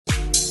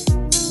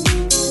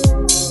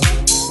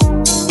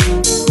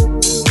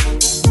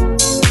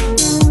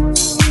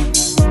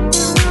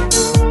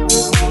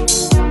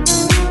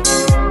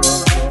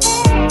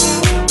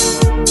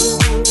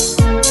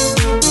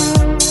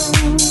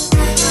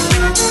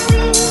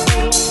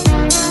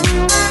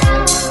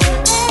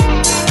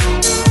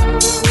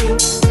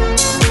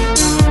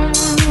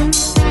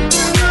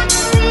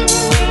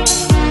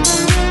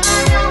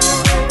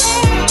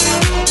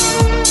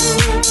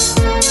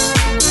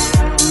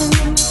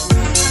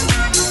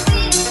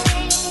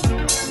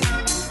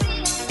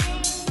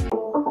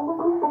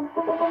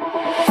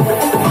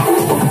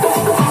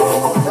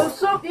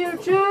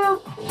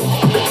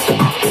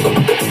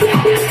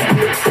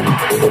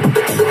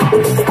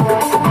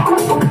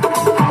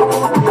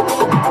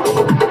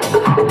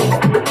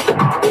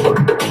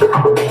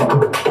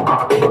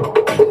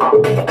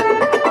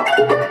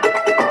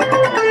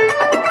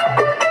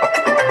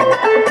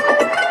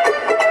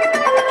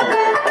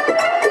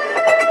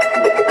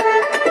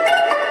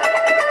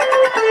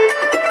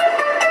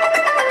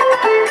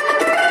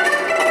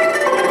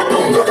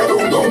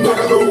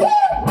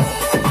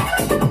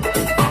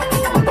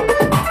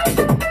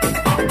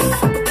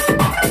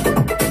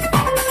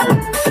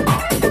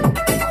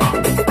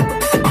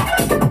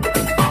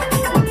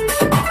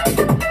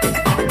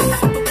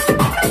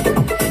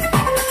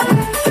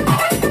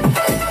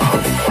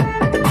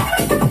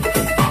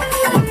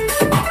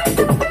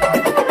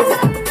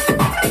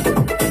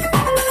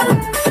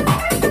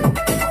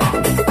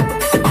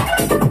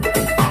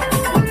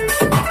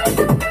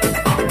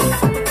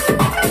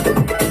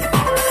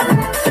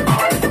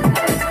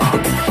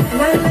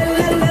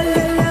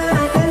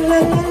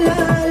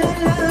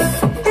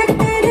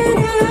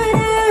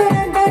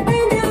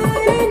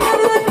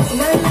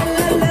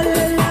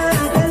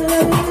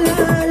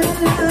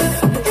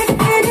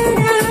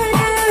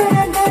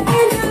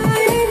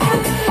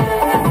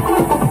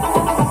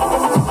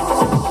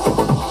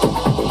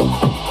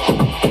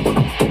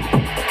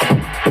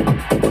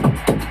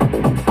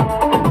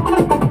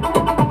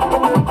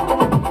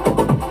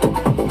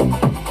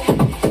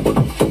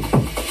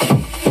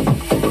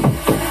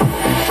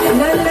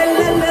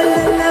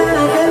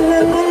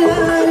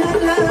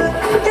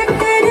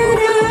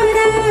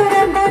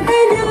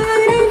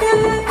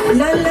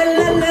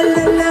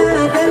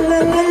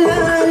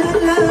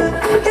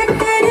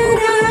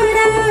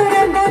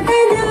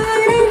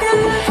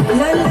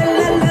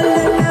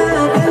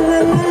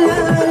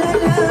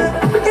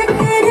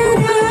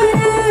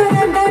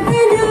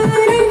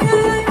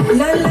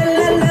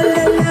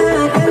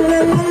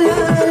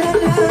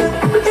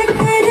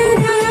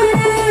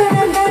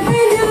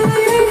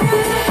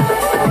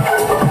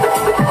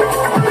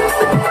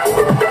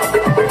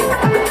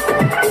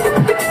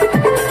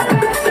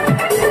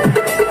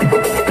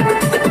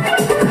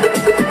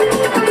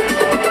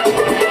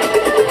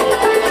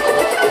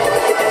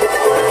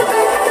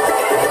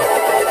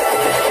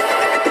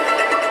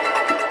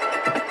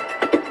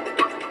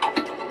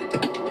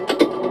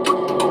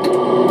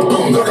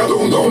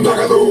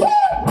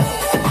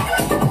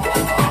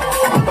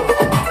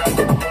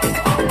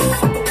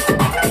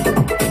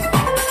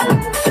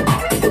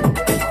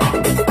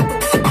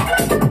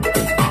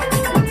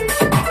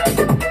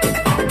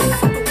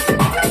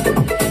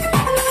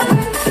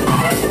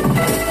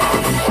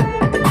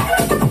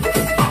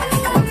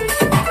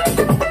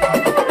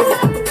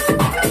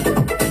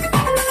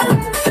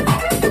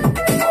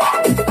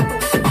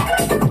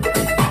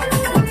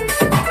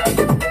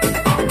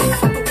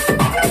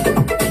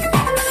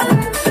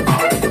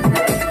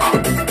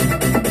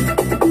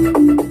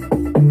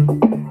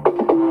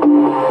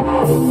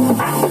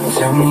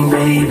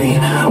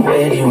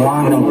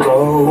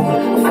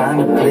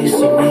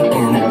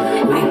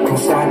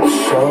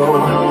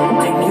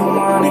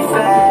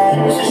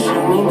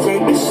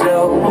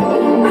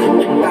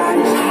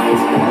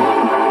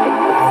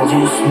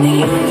just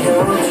need you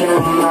to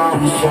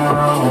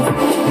myself.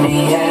 Me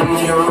and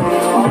you,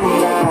 nobody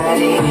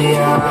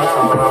else.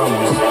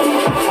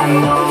 I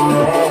know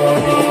that,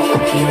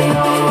 you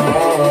know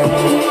that,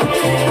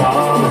 and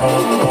all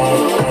that.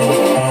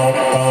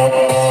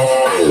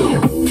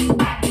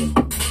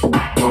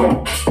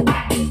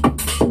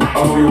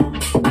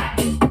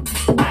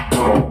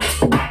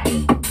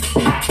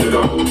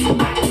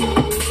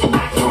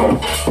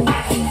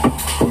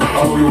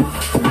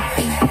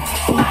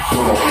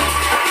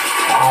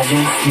 I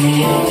just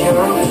need you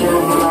to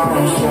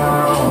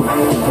myself.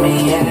 Me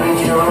and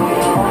you,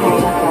 nobody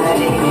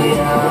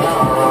else.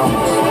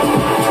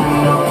 I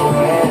know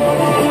that,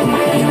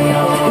 you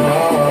know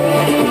that,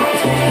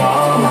 and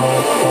all that.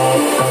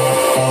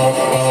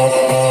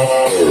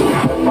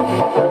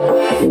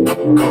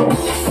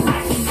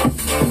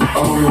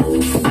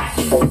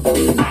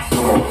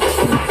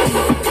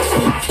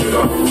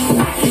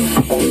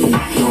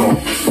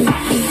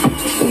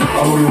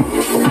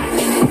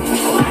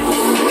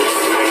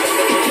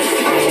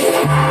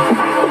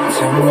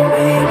 Tell me,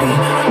 baby,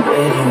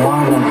 where do you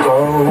wanna go?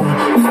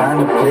 Find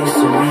a place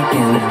so we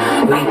can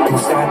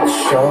start the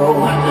show.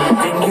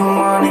 Think you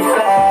want it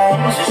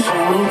fast, so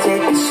should we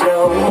take it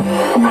slow?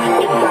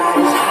 Your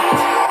body's hot.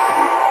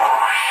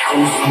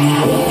 Just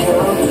need you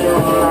to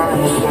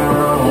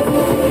myself.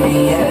 Me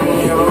and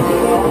you,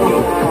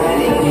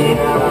 nobody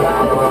else.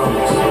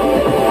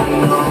 I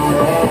know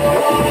that, you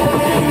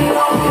know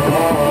that.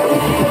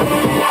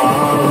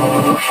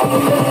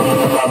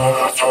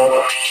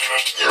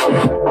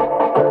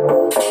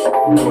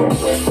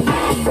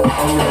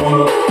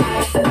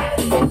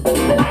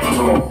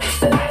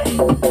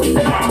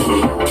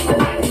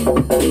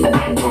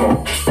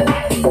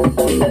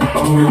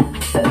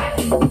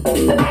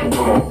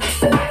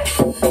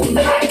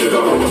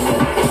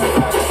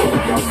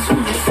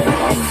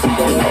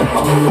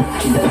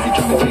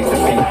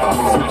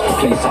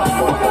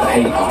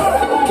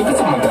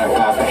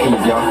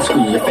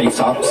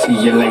 See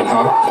you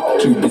later.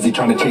 Too busy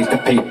trying to chase the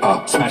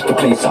paper. Smash the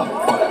place up,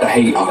 fuck the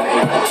hater.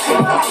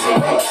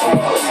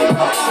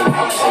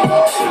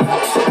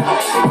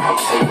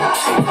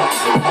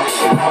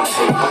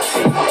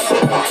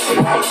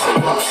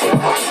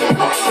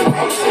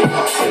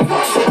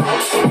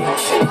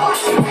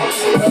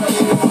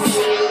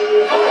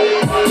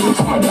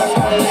 Some of that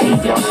bad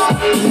behavior.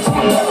 Some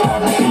of that bad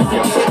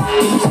behavior.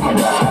 Some of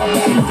that bad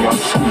behavior.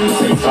 Screw your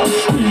face up,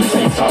 screw your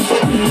face up,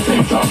 screw your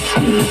face up,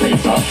 screw your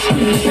face up,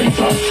 screw your face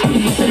up, screw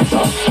your face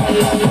up.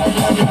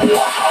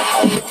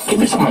 Give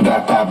me some of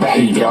that bad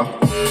behavior.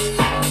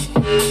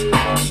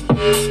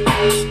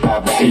 Bad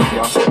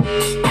behavior.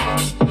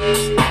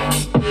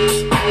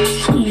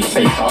 Screw your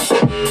face up.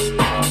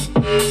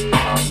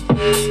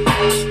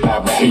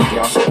 Bad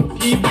behavior.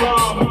 Keep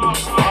calm,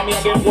 mommy, I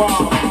get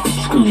warm.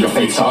 Screw your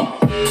face up.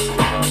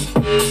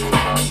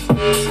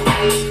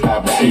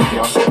 Bad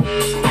behavior.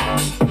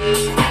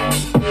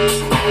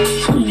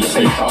 Screw your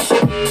face up.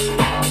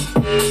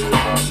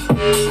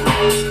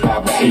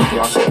 Bad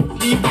behavior.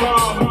 Keep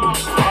calm,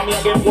 mommy, I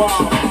get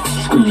warm.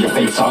 Screw your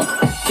face up.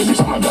 Give me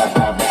some of that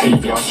bad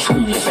behavior.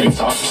 Screw your face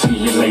up. See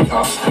you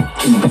later.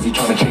 Too busy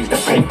trying to chase the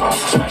paper.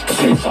 Smash the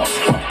place up.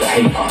 Fuck the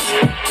hater.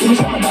 Give me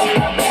some of that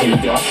bad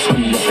behavior.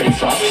 Screw your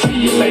face up. See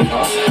you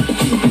later.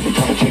 Too busy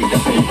trying to chase the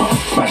paper.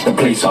 Smash the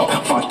place up.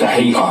 Fuck the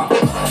hater.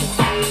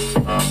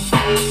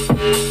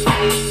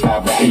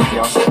 Bad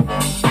behavior.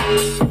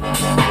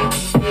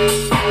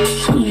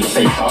 Screw your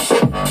face up.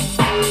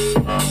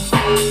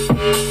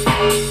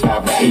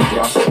 Bad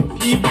behavior.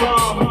 Keep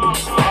calm,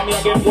 mommy, I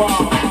get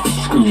warm.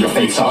 Screw your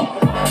face up.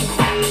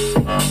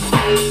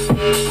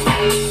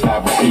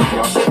 Bad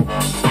behavior.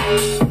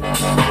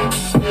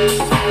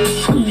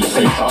 Screw your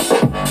face up.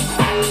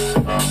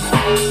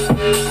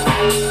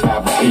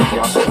 Bad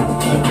behavior.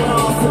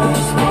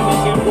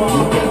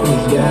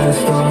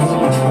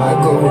 I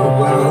go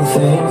wild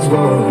things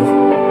go.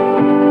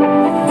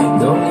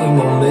 Don't need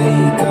no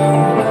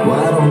makeup.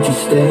 Why don't you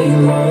stay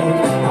long?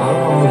 I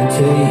wanna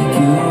take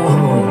you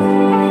home.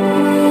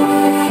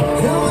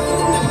 And when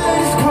the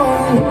night is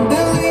cold,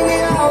 believe me,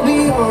 I'll be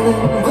on it.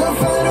 We'll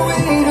find a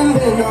way to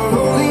mend our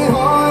lonely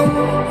heart.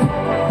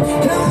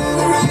 And when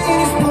the rain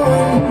is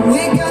pouring,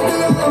 we got the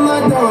love, my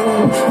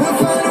darling. We'll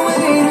find a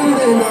way to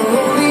mend our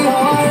lonely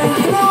heart.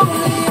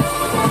 Lonely heart.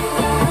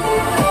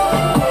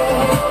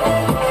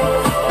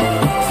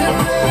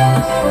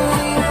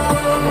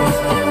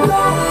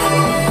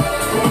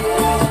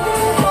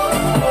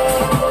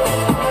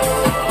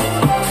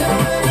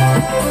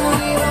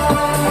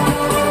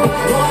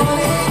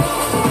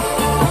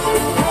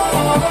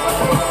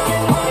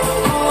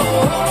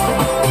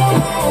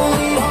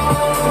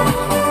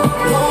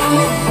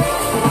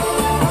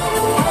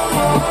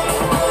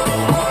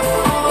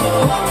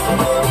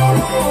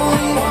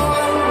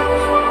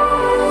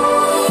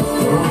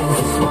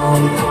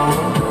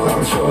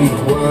 I'll show you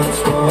what's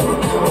wrong.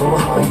 Oh,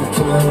 how you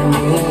turn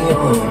me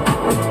on.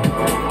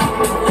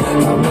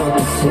 I'm not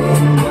the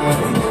same guy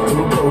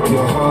who broke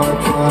your heart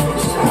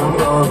twice. I'm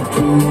gonna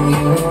prove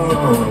you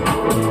wrong.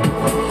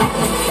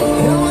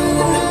 And when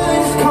the night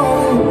is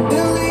cold,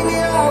 believe me,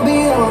 I'll be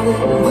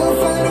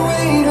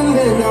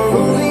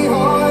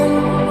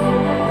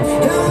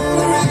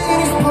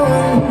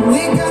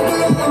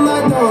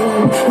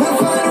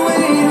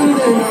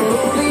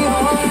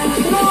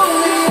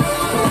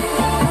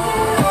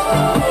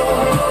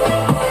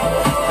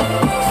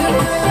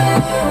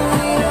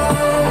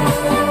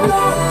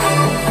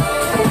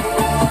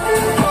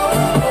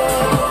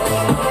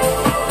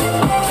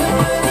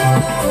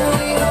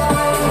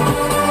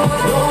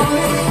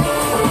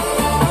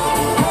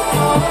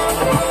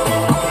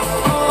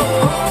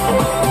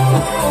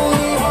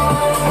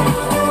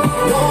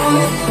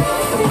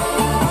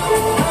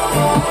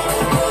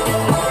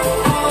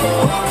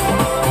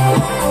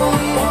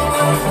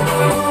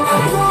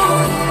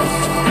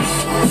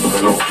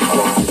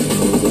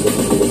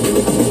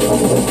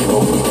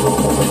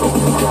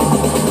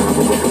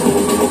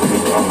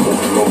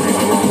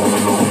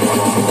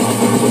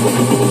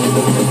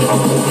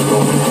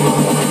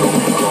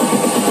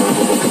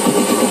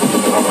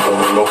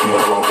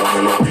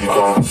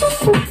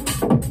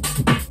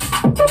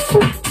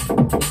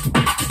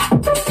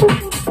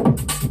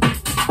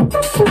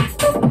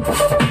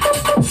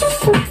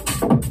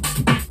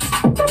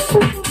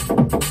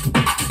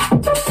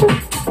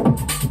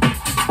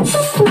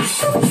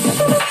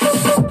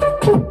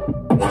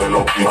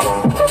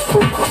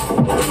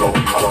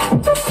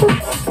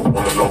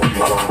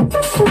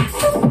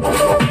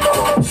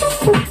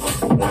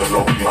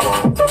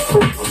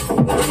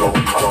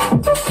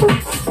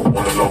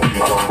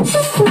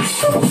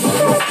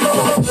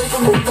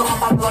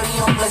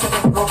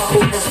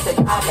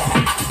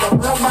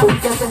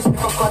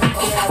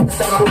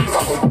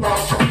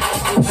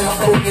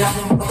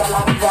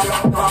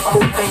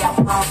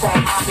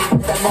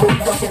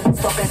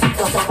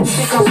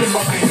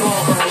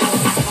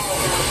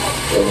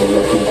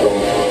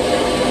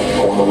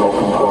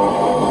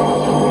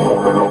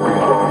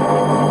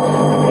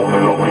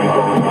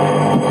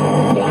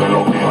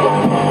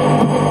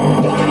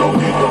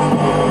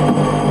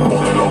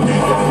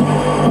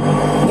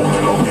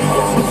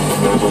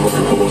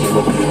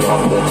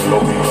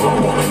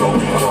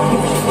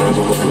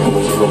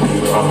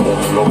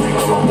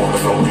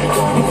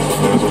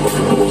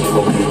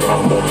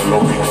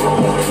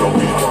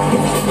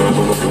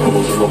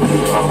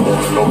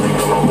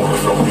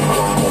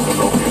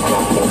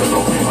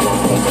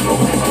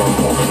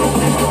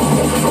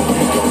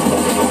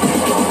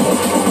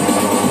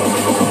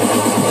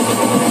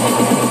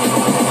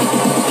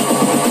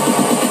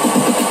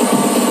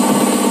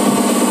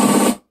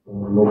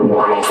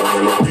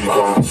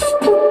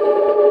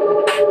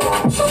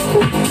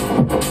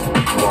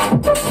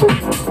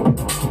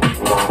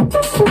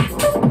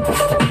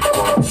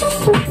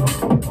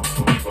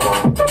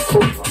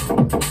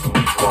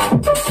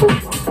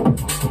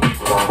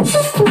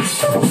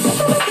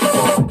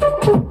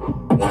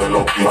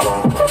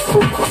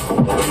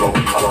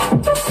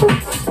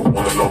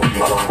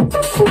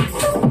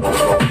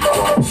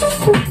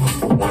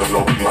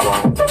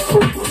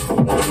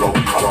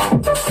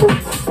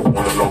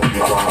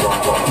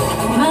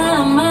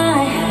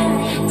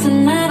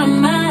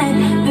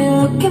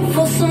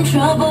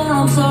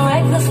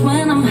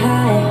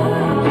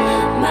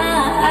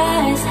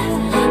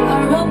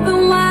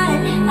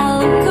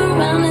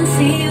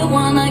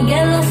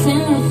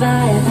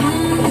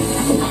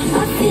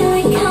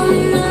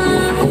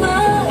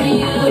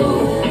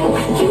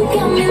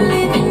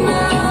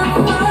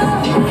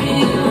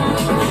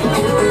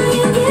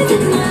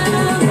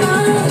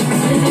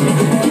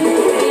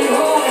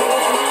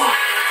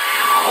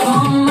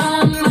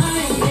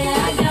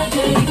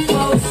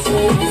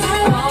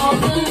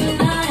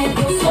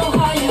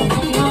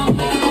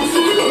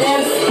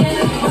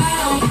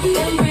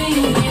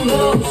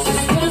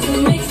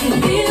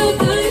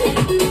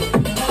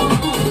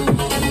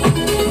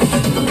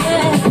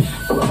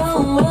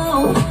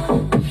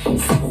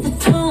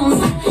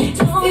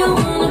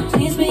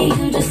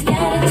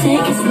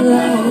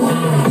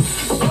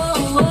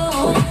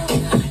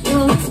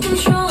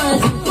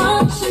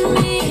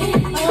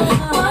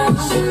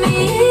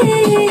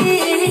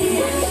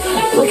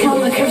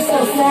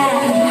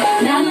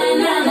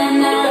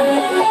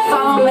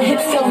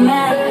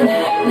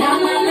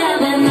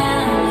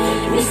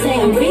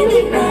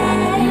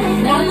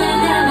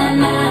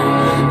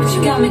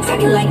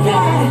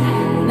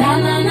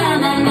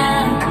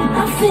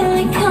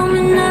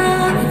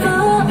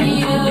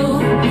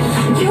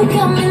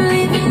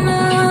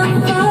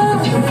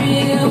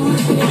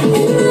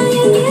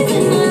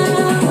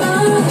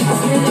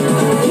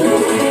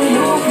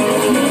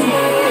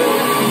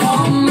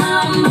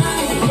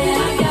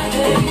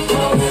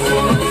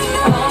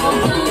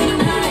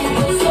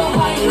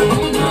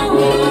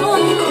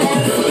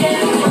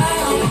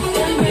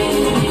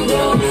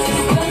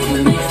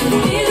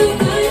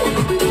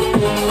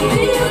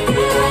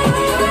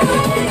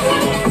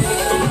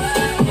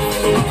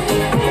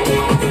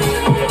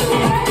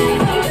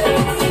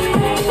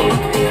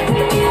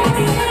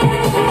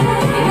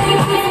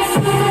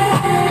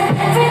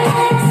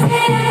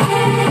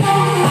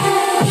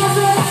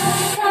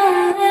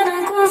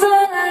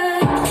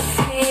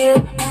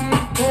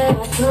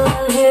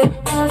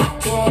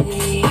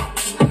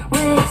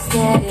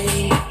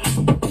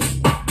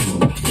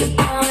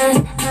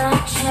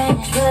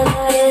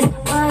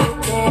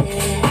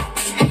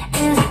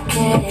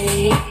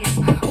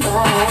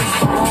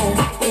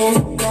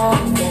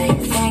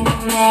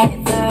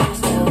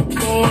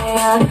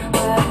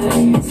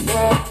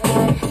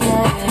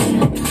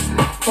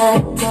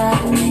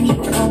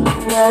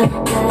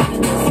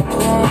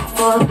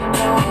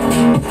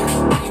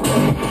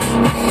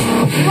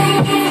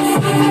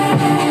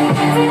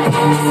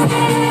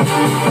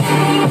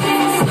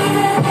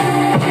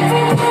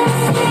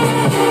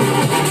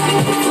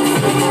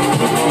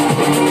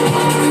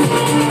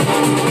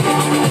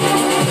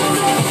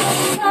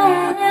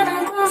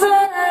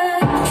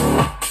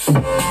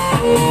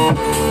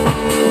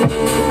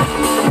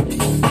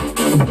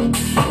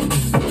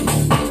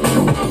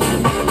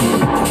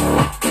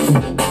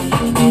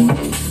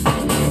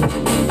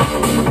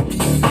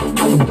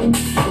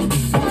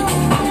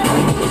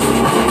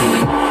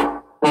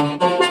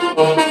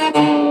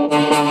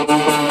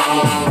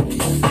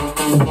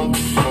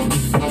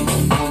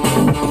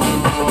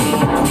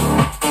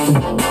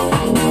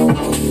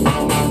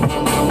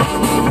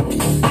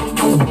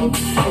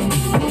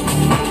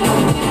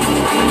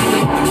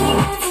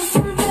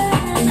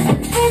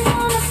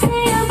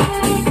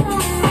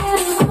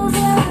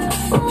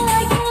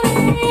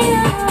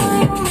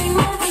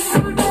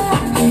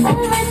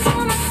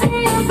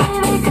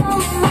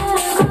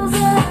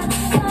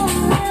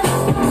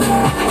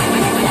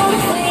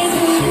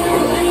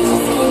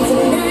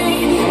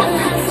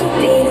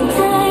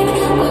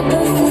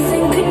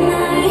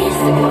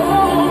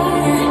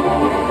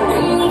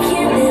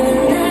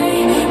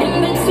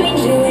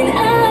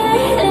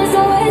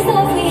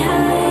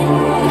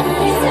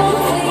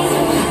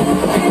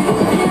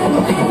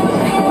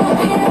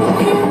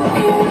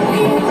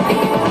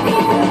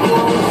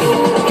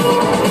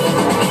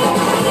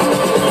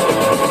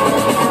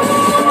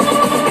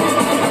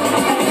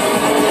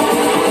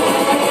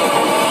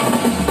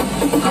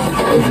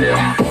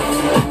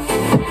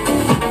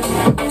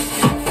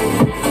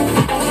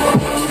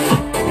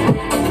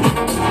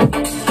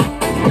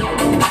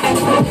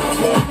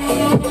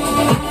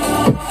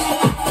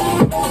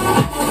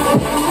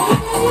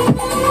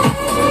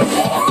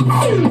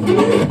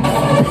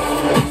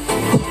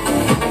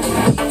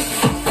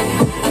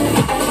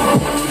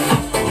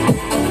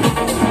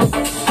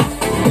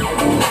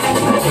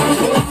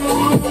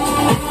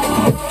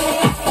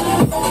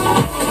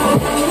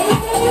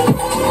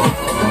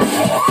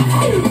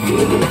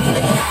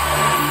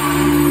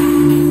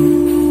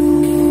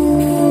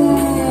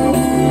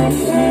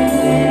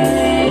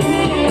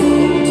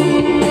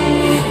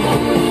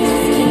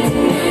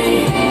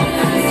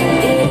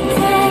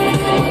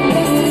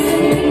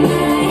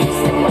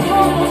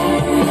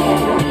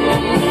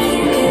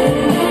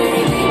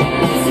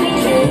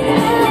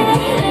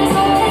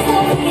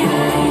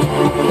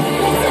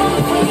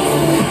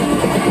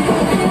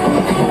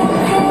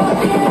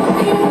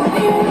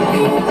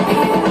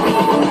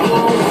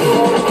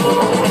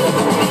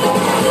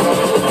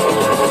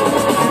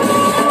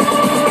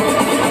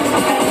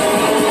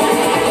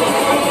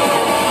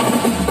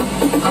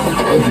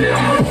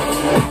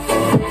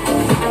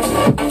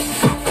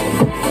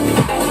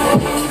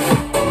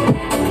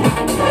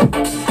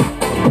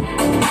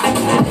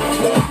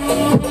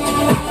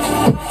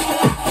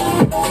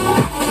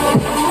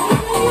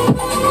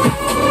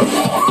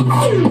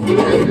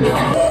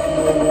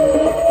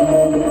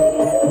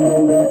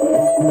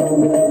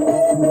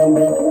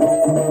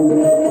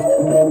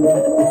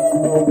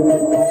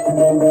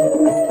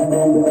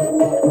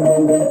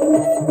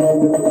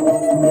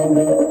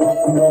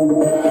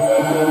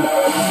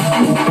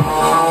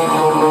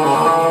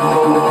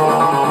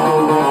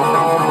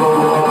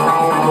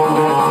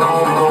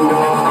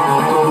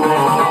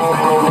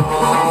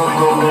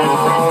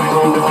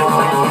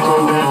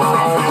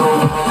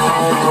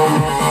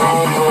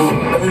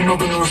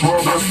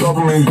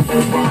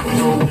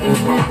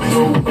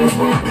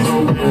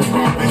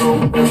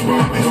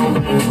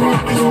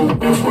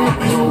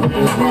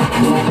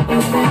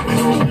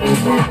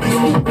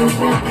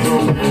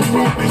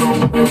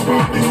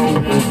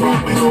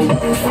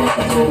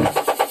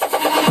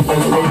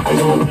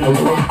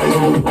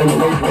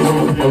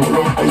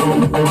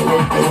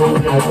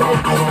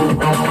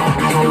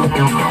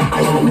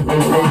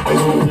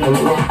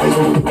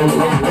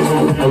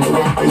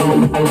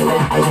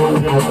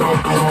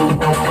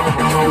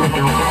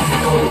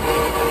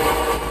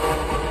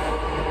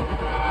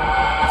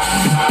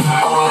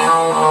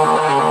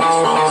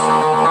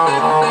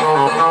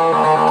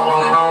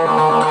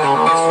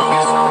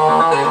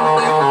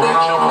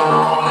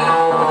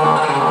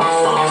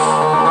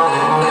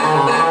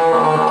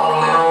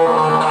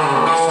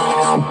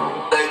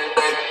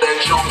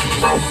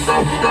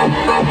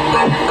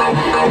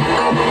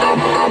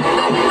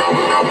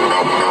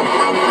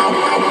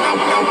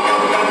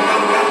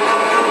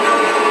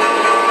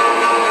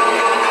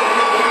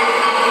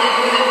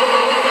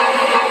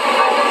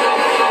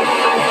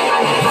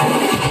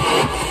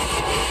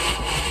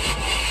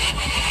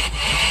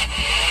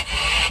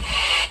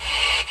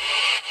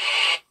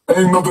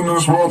Ain't nothing in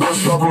this world that's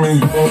stopping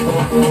me.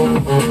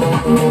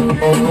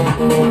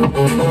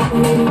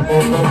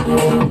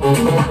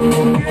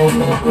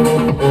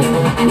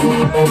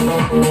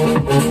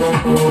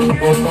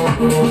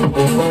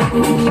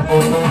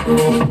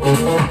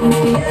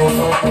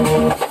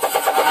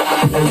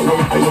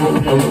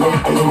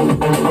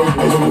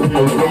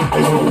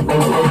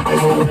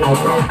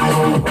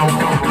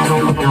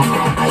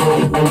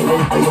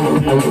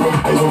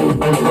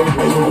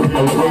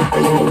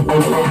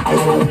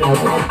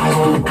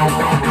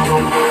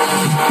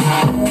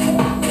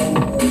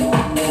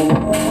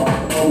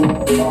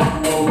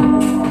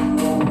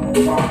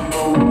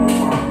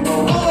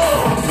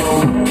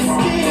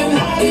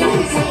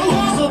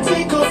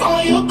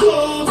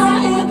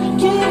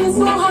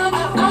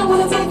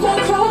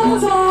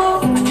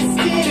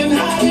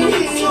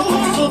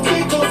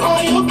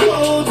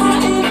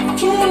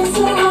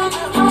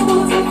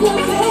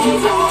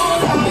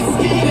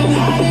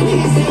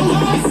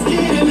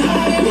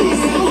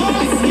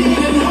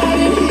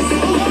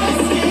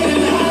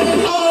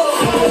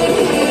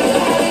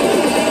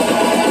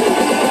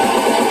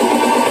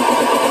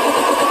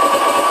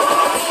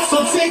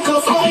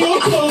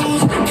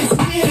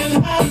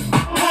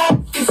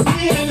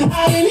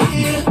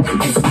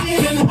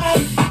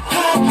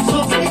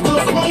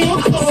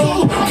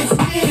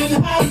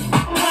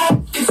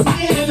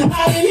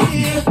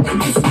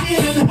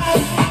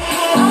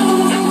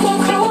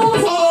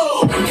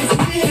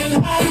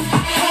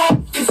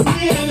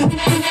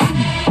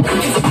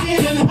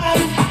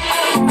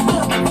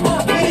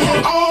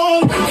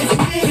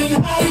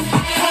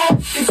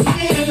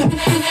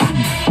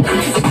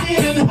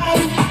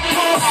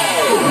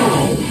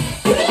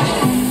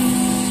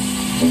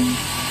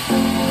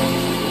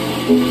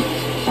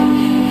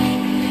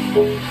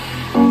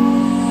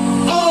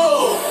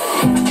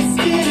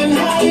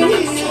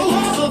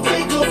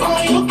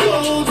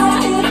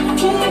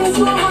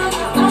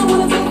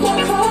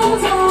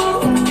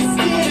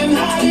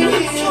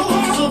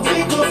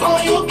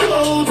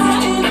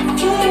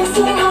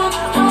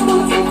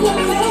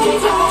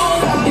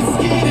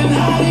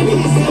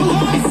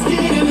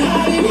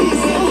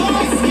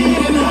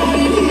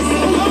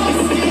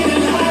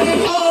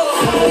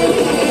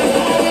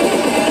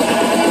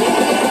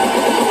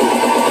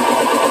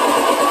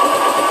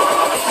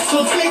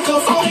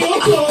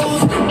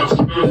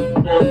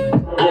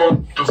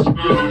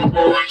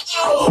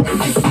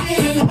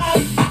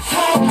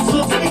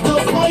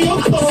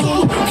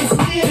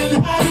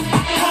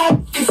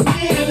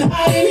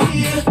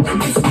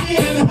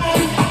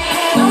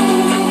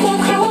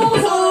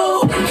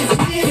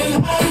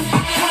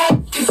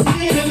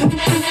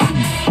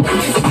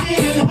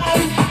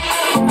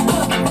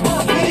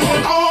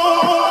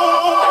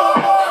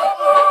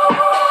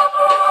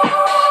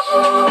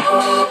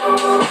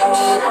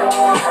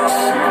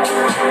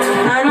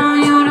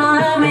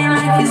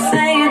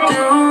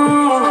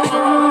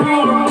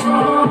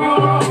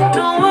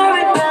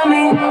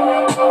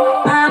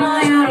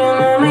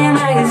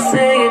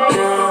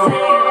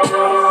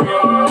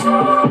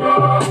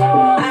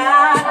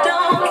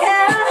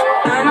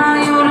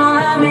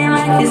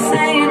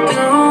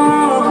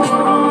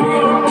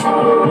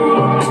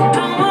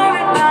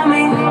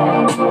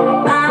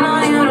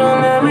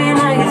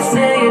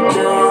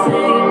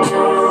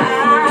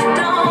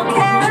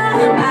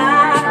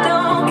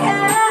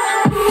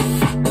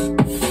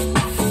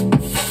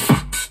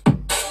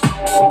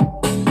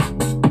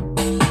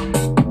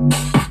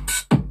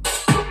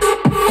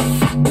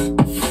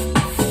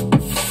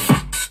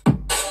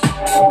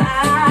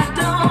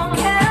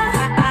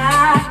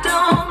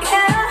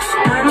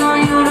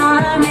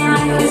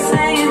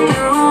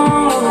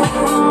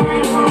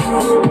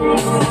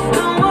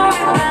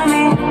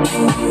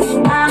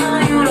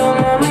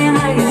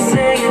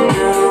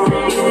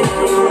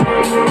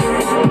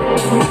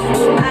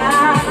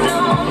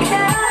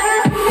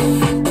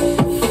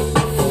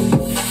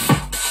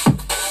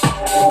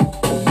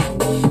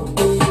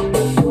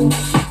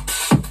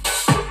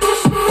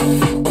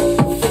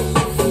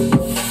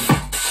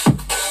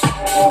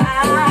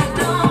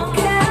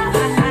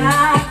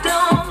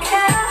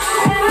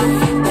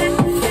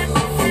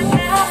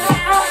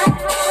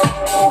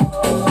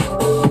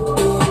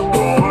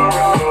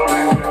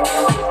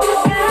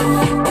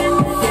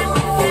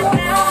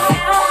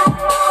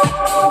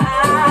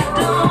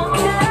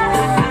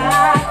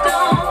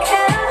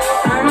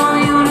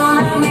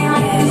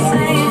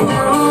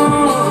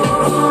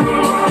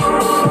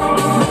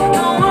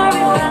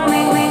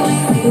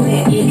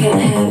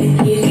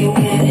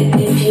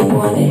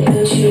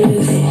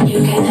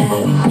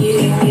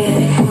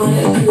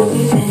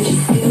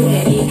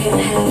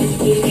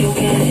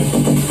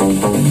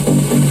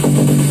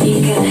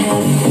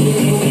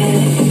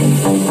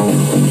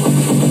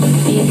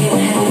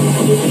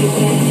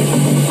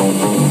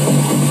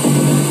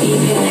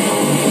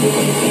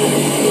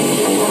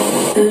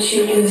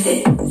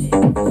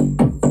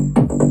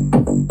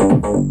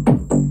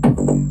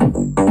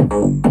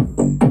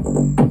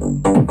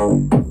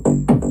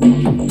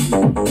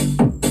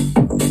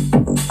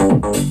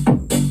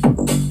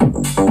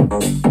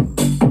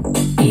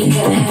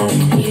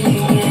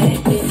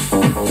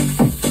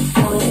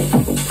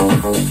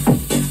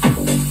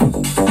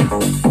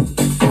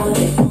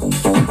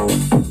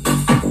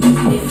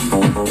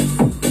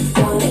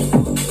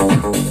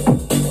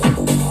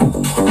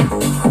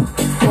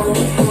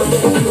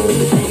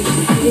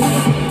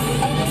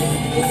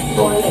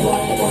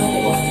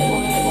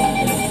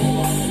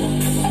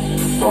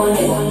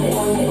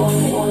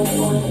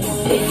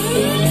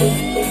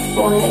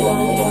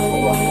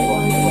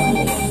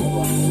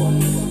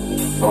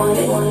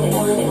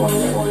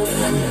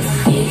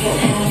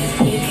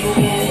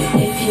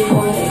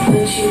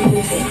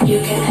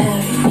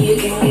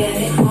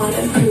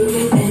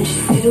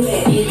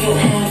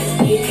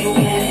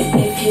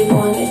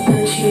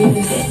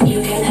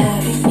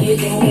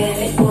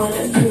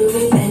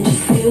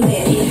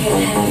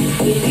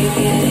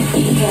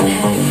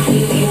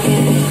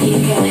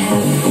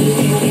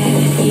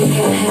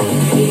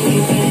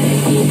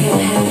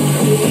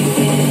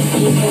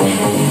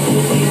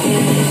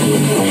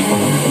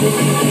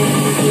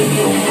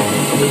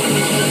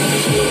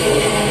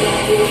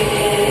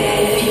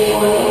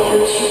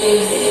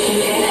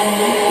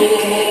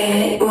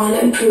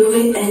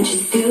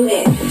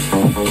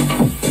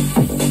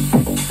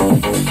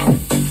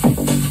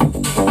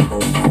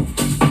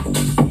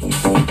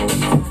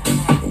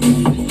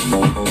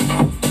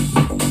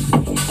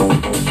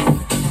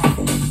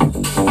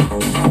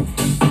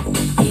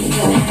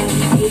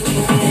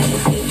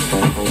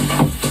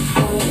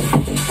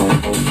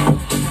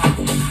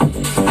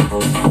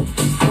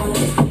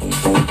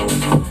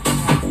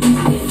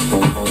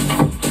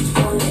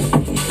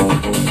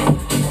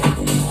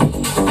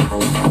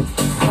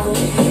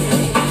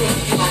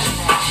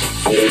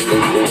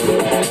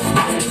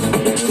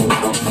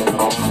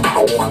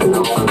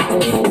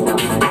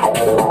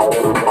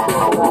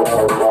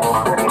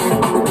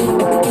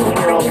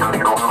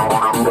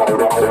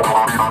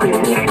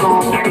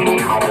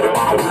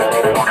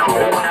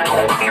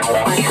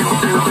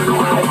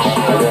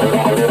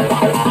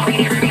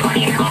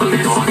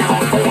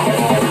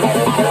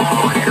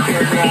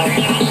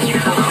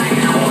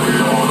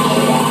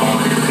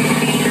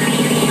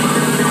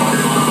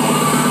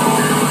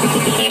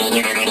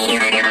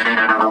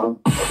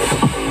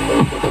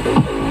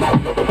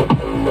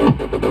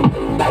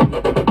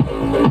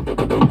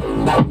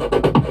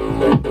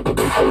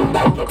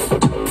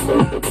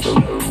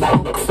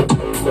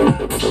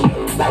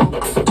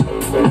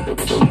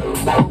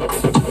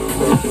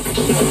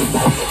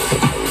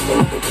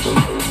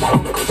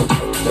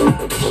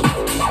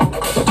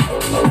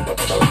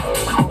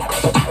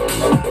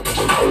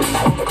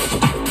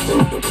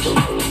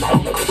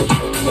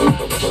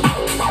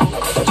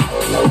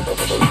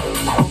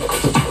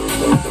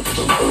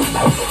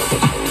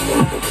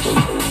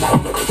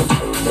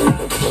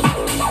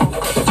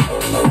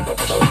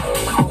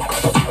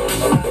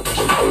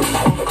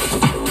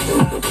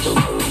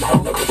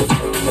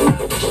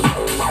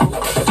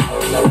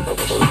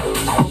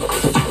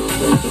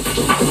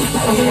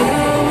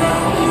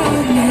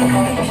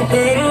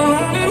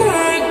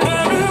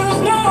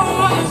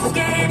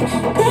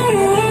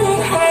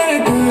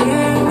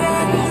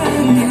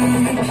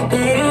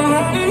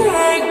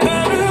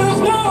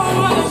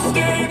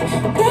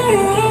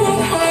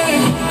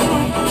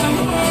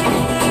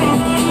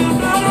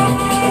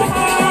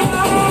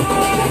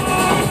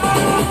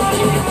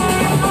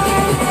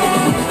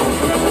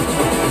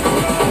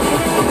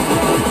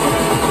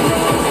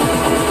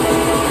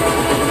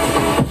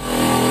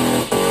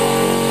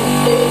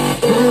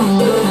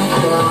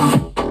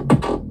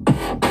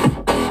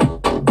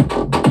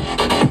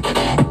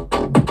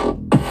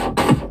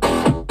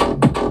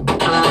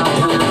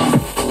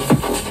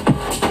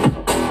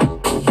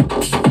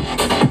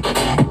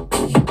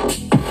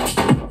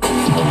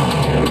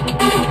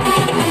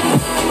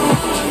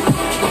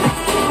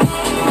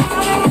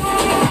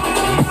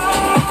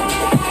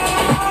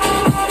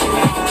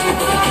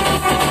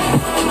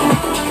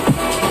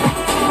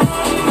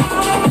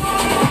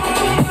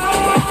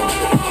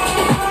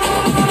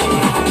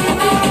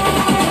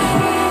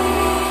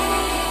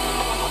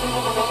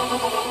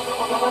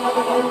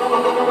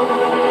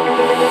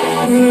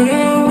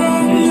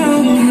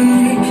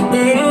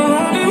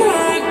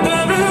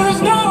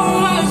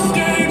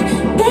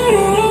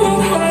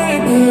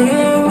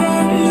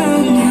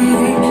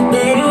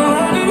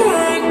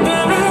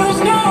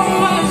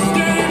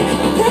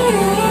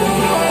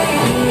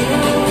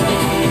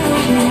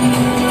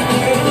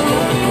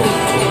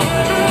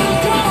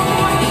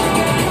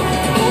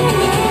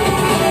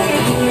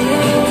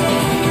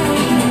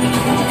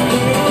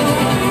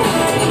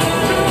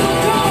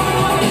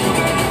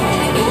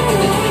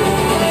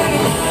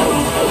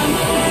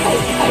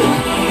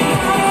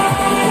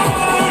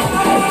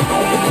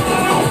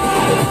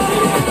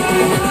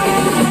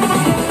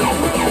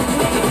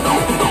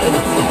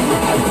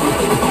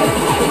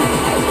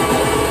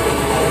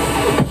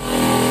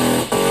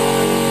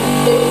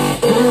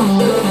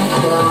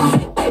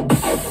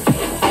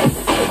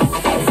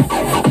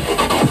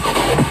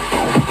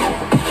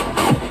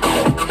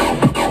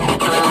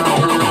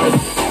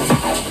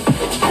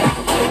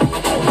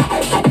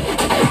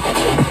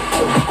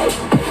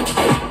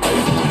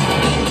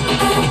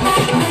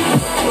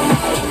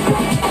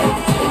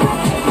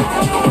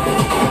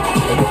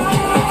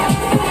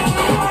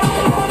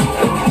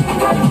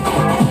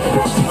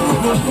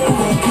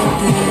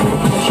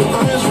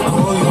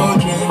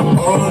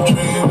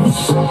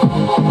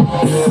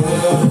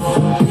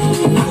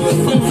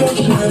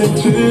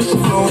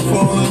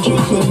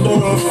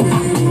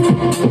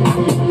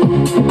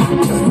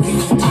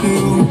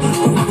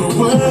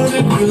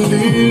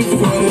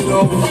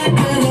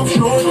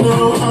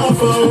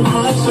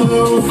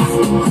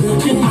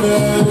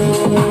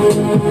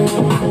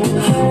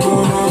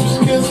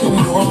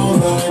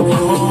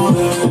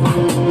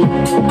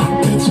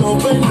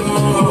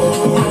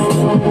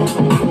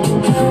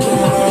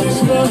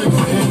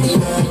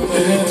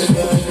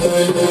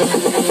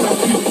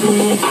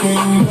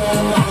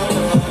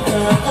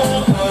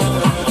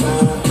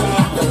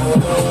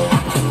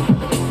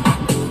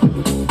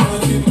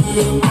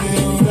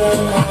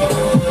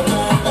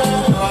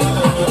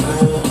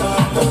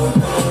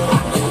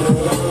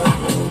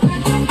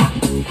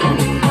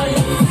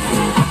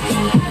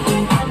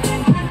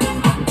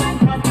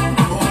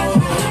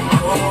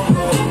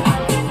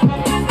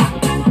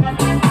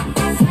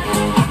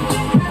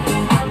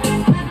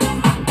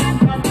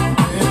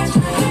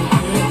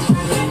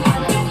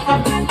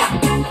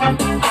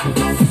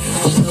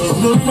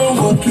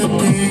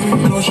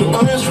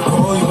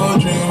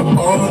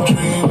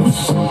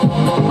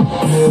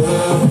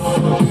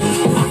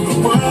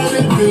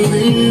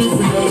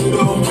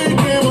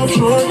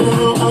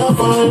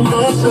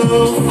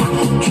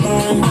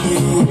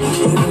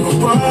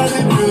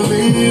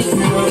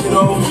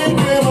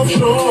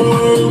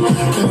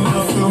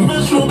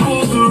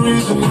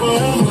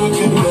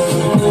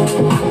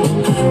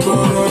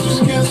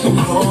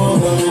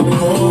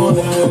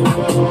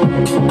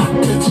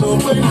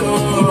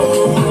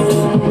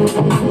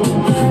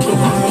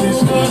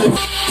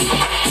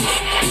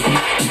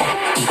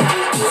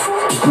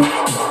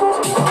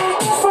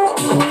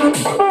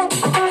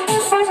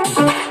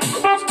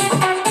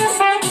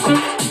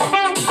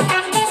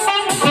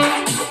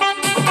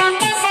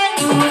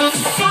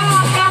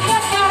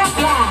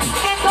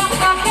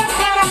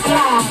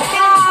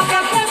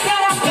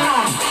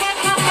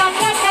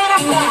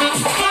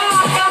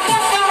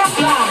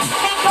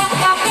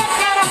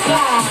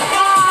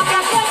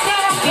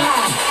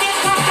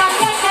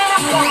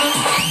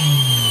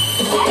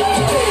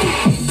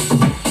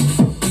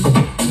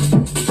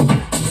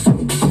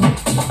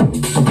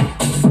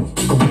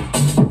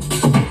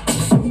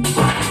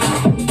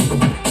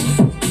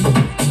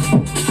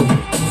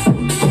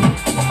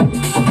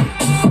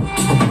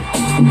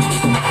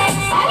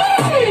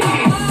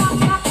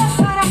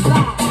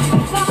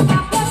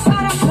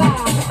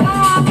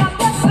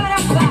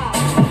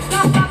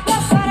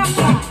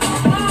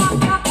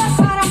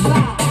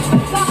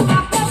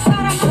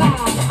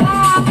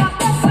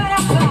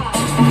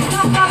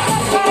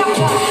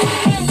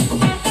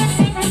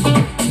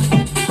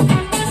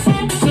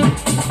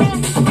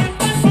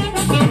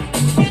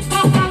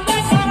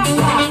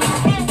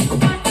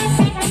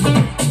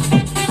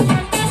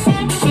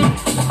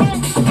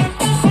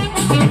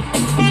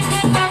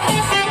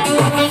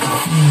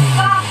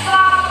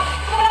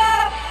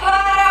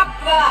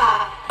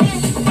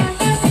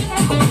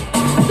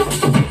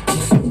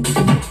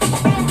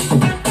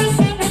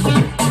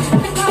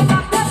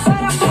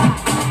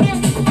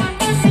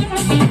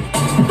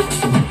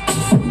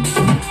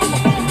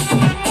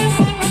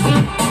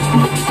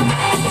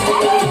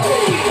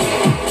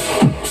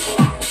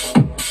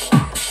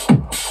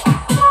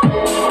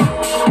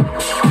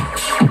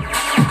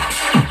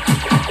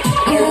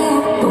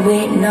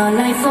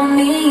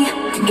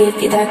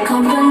 Give you that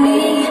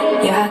company,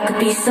 yeah, I could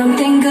be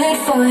something good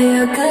for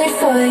you, good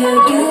for you.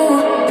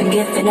 You been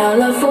giving our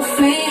love for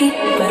free,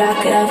 but I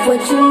could have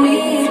what you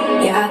need.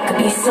 Yeah, I could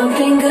be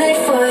something good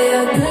for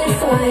you, good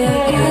for you.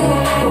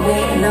 You've been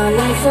waiting all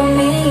night for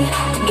me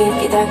to give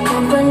you that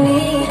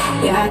company.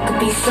 Yeah, I could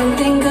be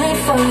something good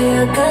for you,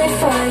 good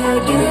for you.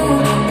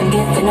 You've been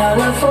giving our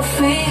love for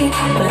free,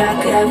 but I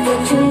could have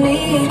what you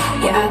need.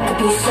 Yeah, I could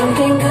be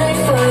something good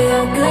for you,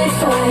 good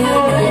for you,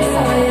 good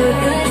for you,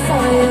 good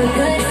for you,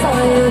 good for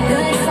you,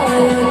 good for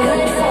you, good for you,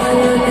 good for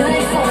you,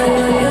 good for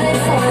you, good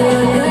for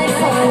you, good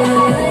for you,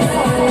 good for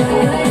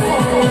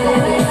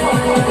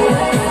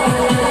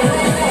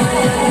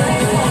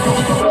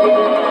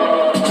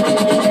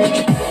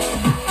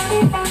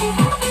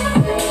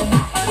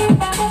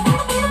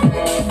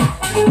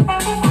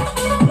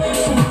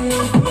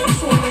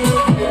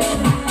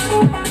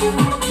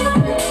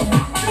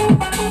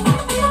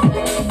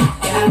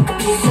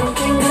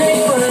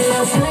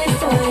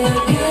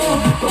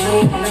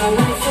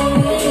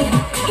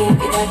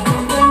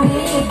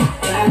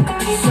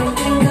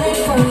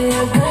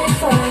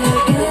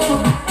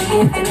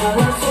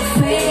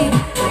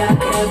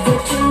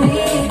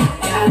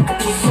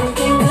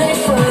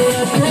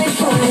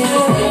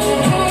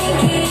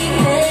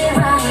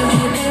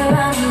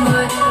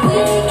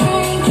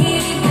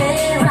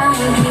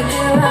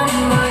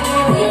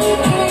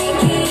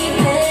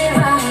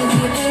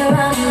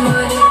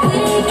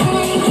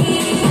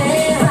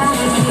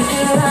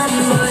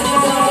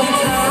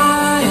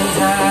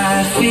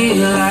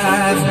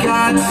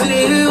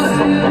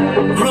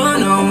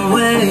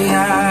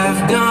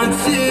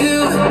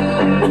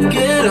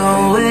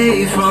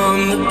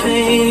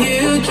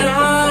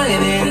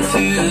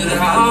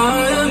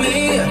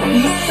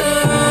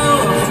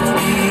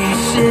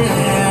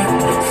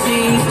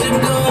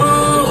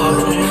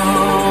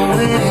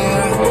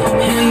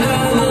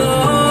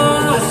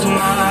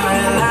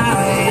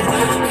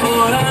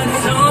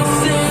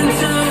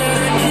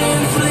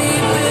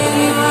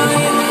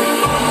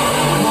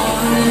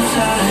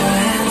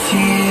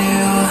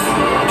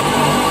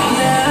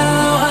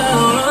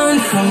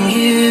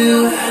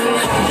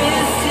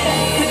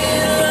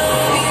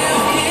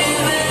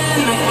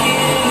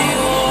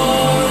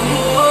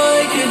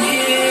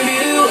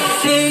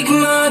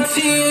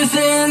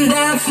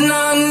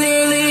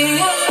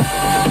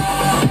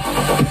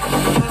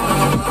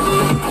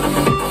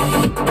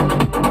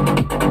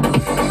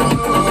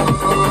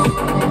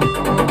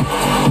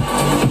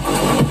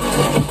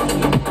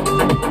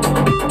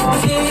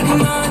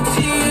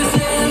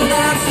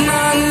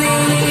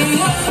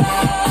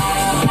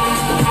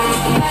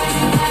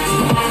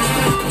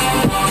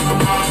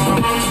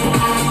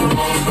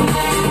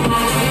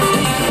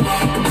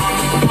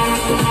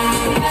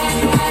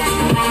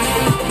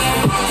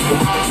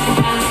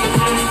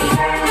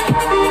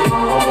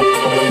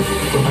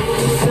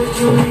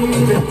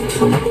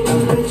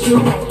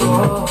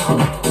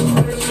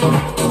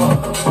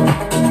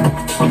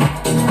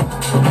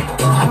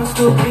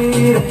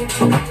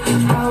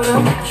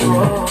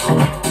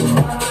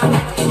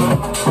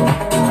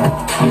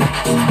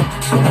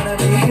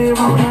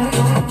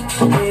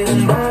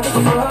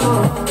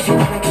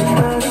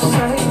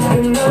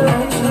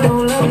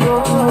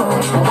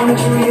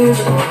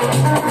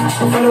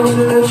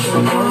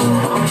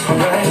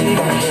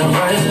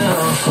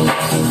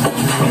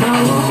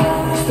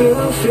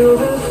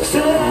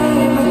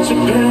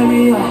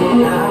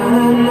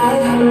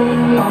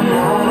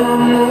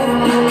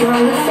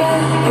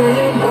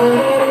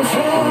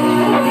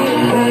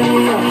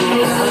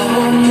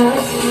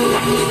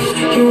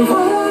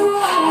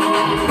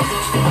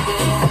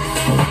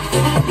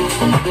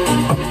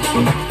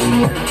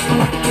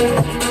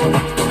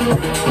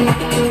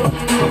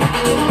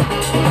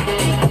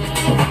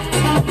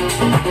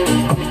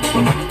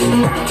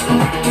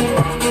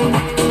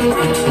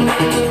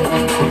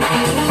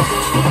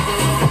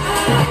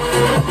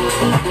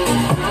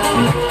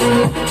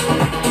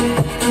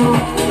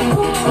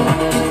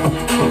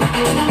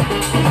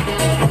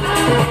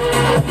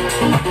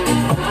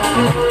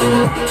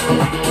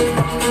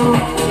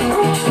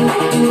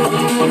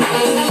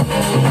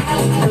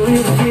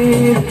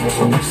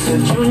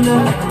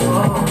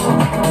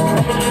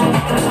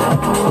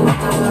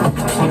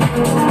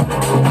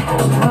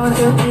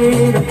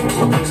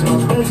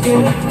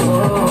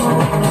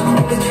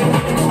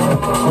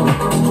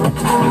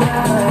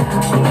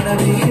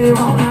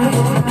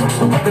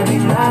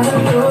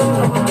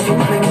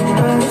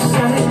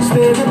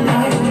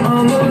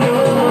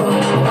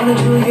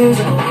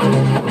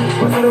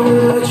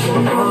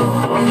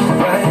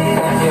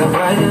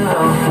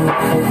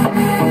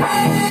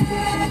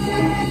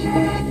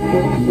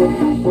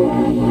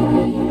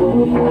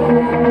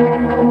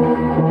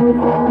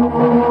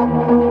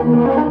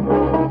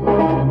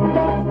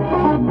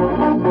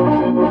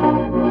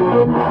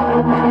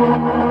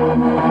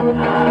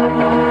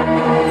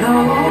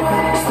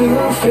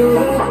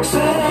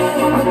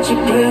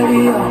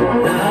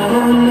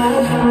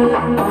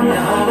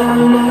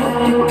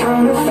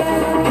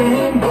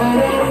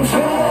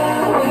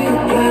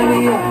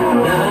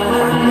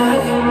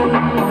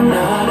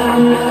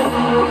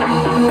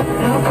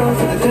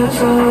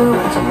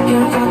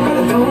Can't talk, but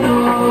I don't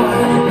know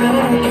why.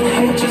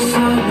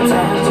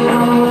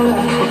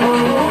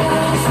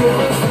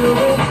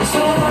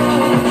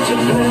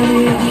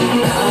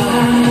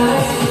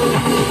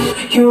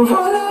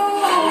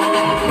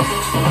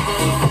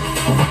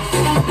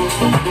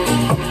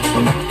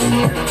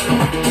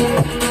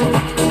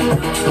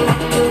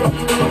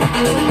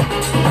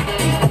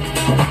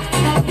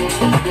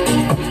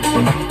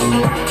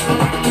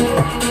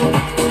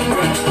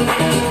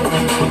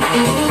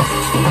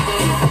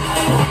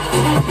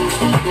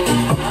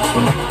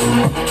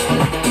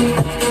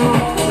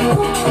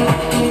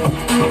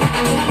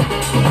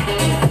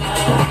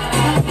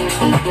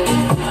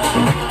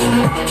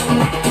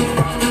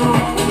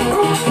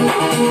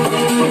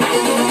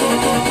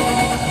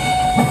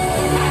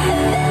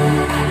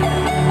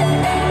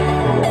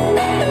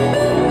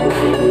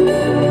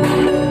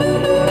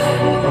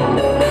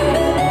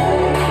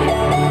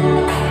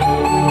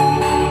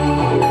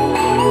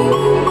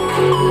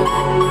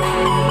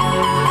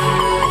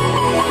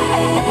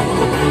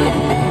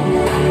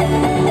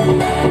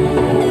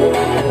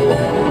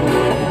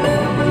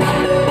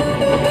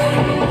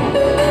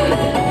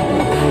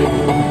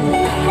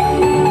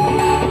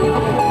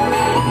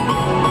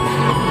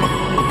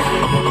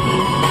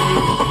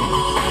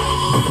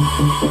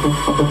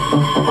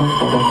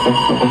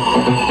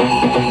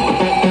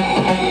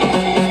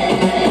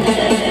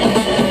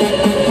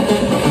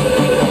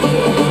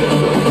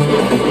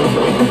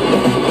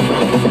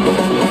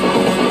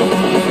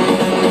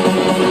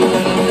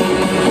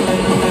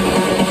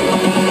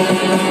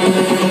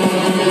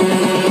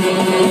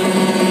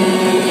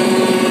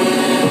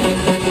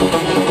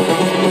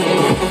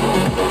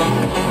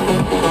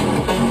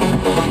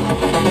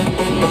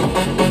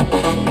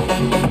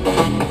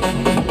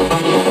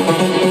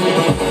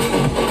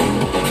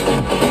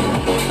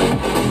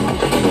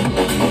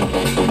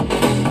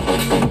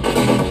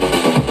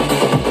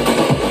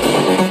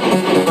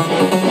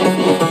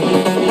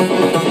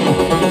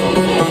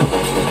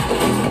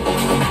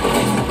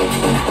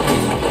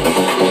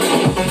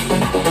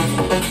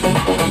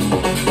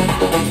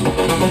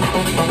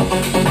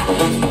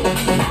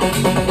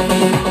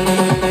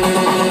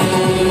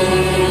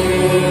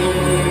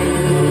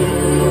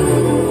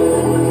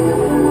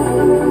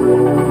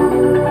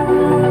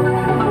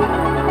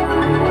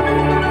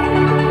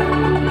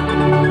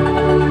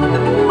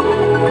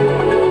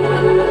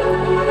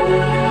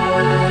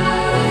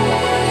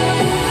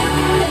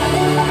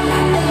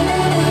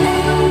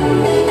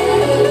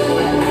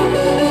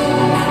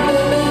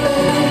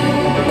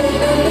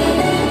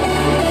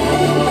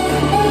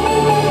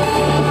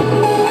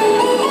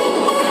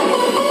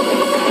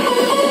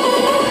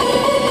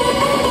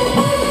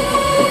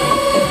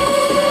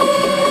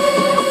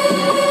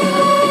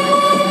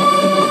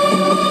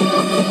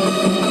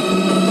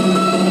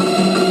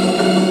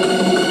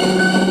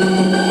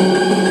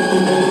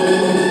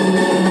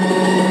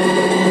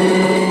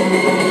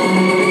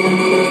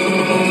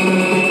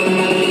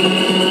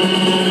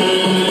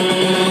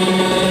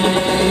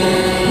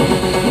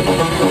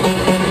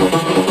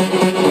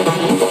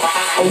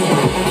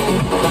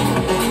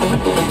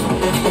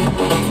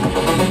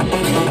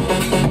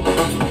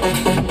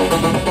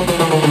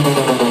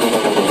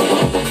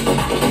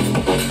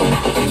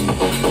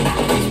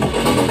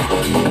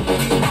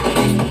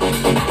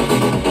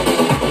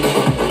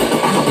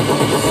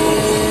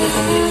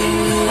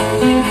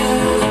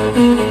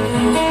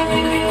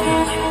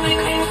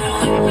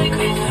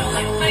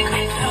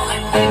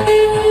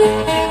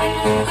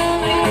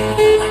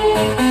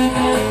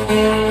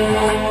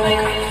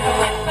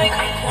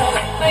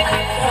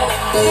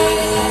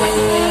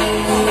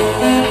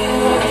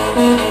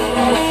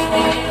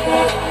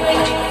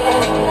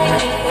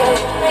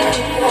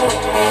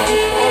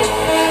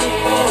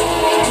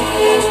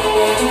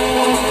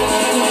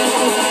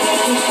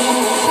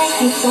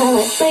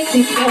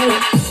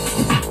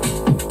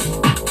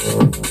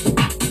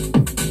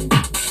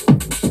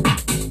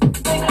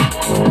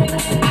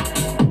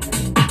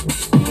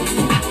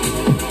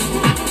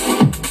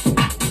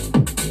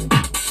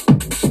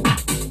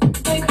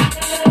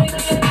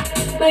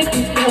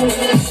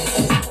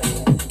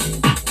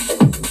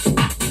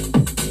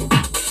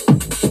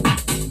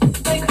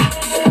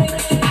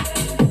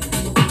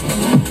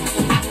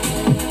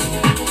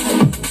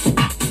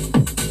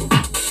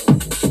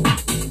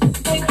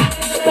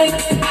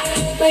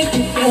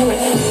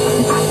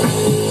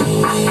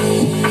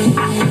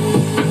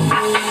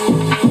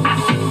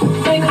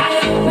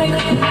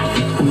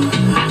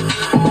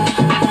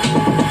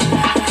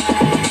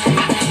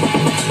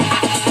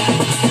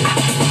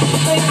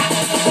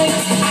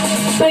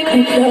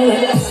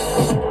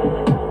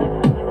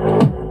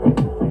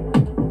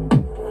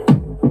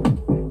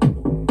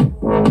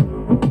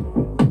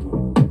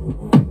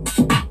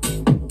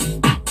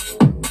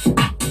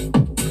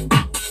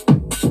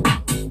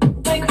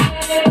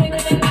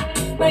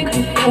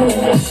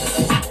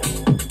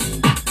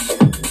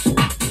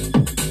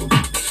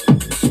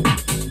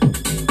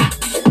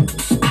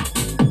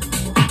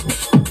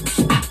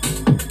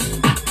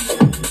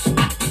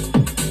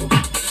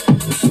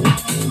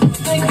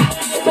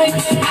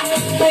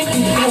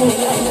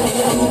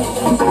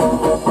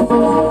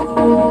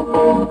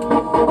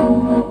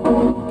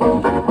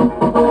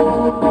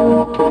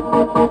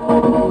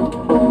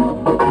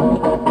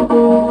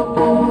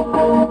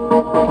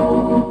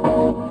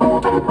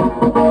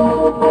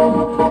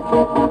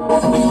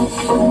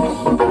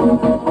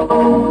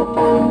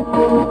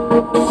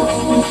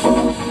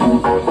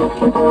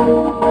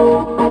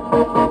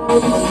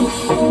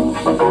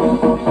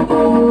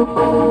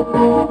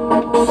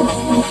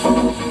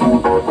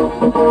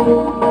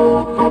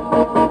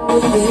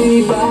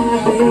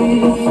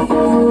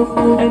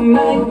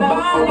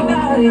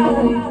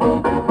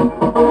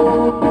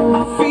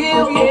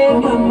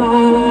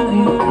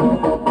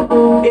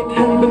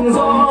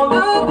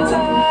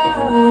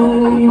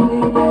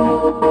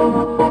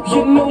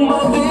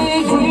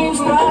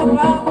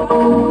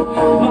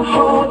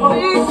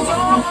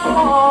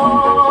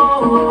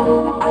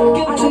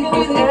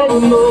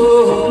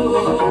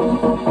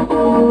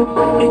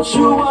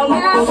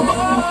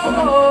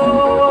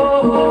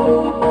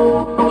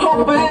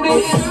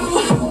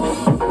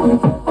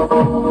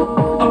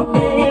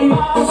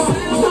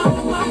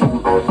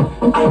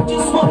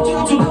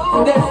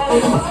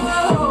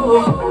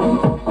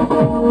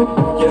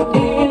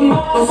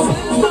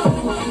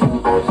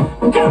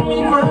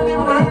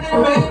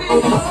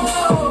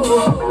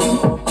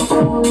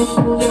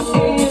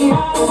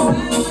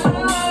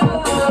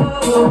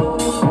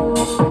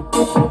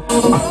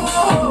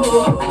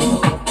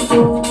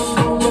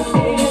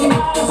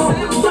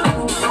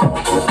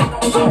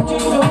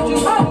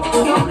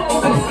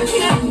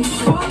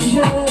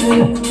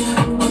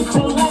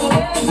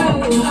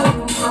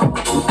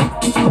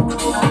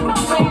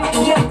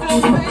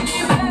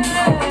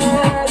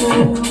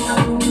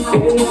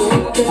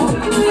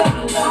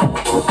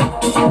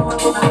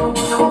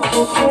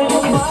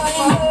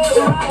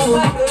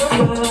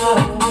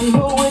 I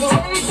know it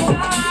takes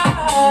time.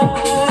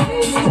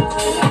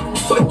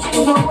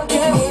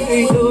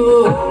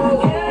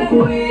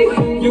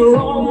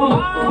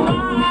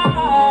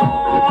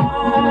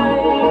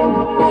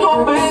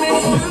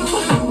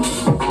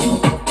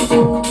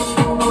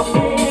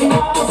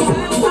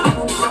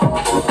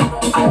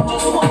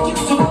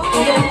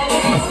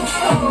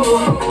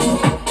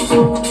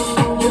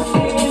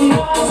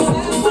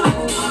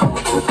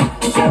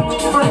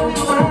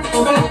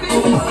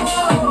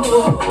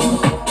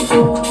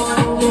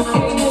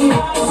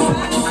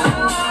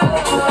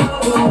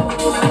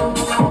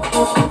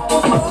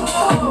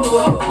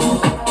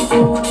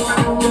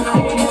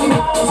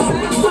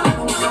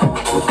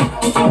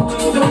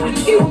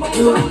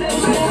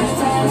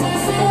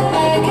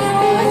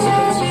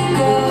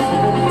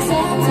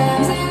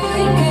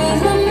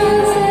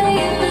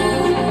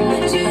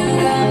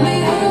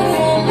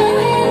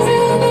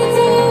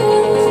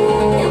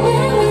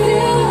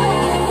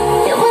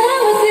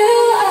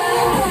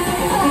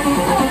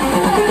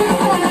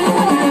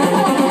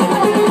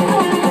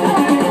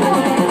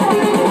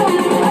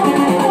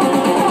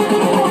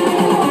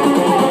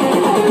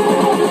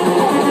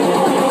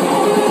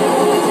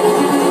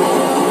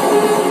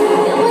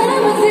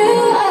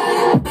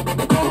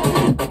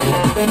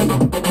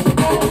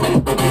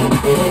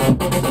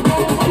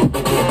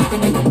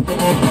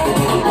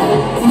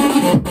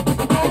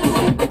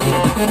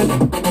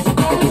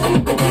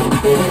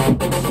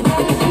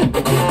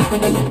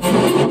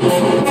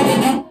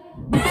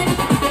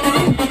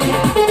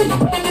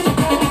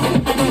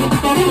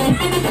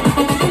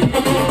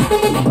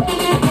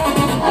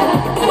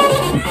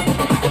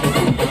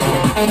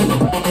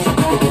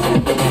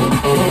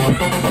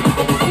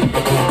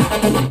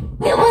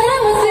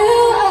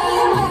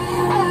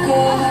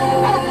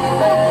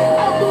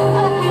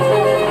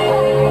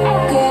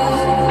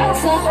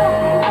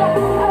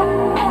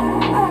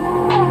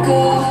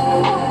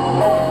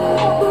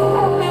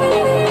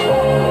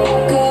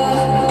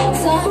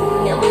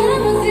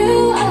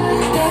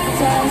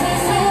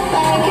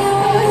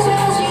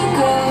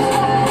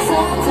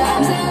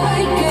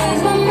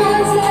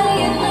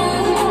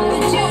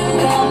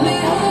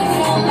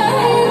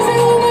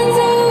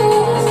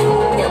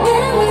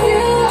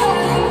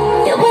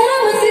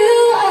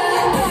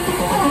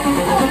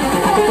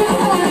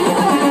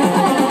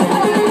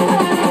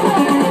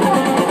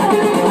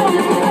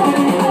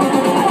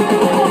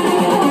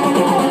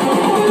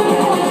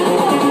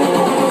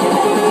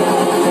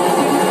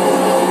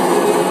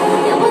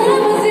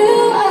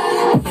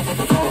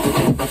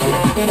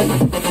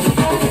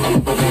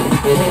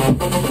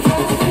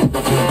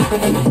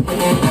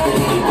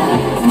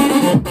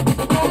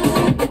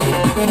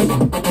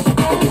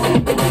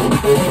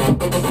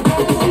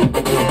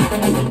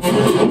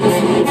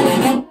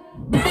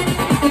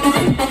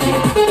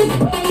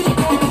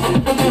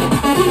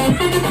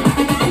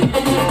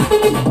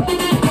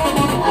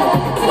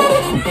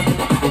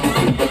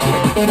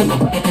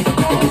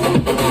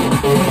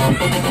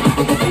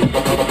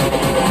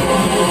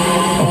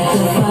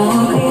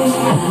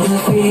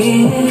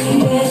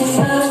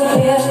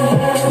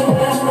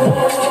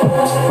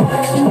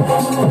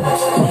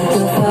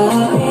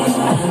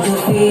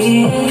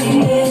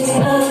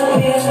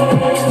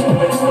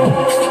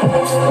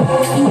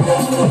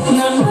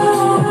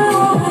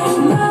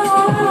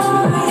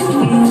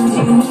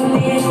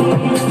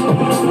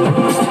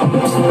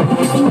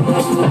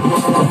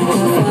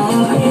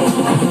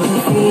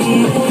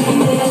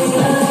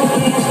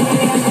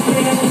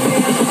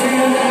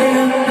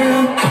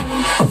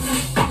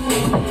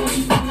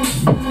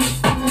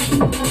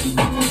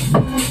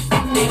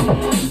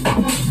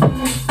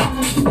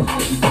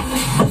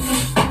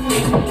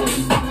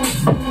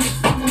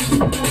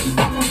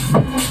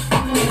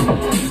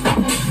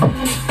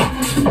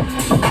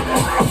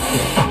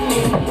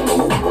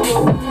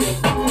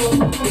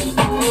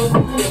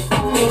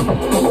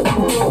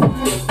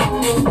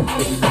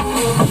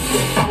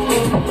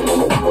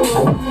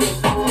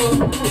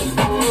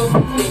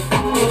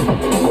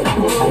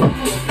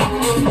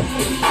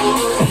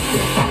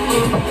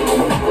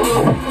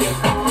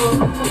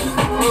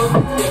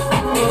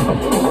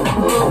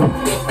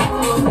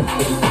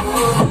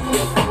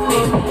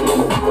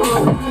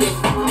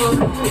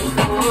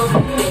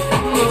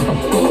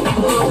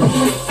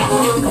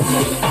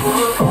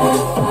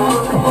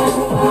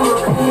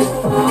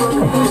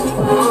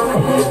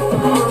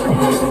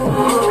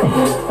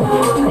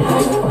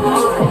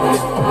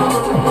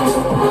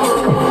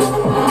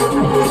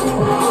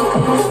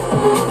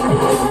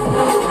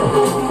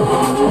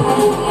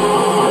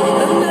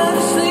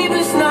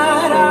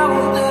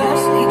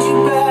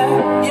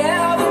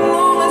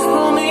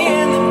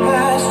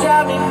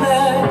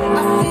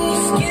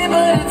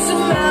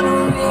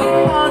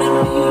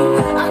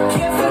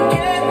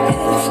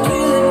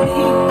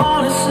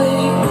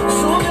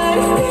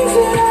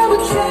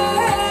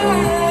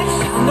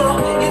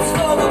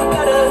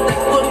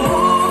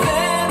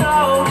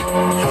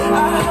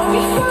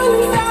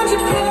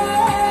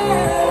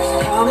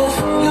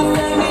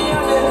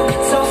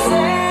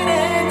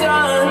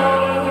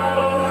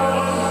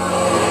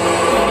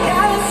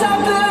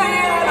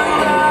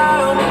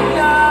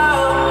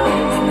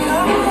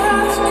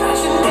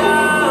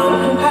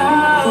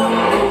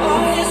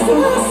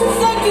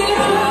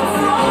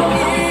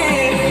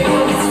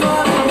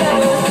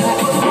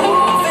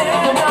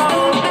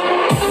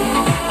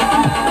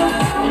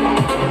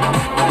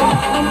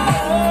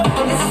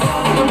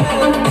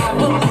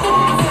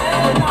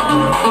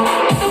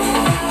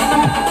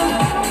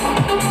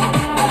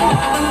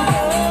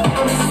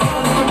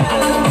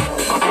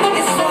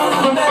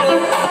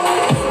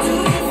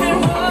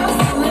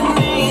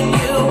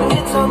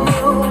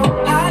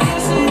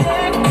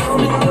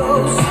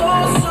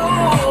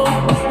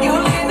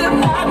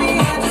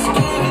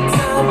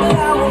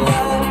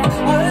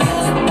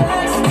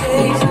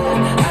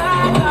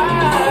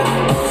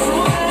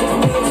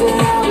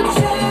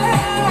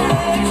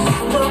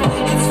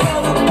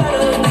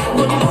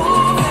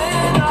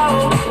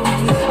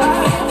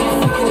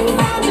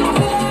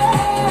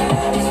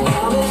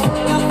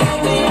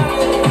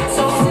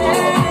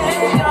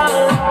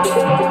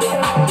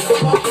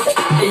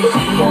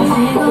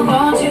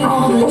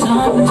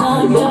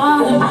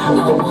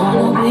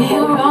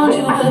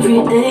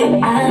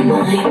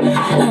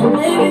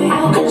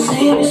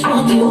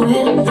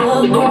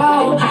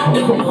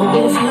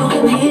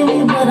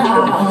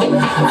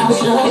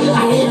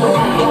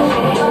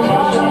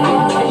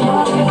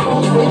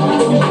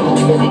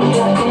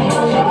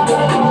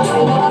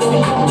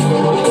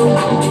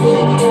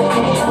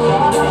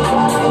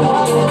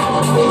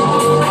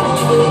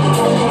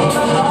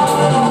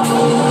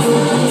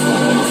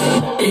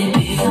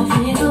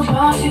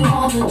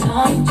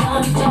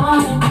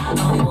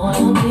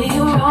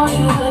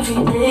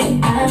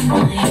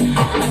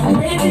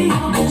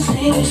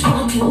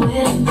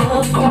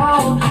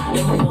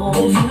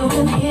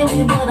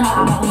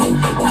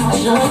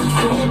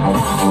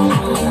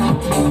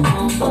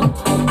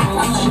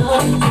 I'll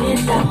shut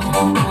it down.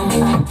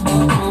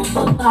 I'll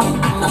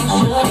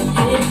shut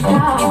it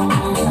down.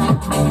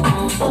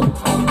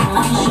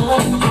 I'll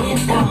shut it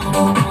down.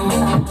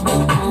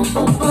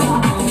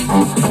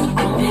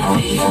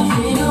 Baby, I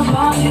think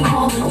about you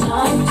all the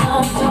time.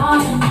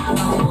 I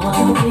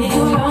wanna be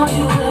around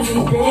you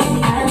every day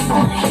and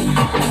night.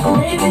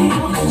 Maybe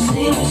you can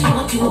see me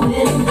smoking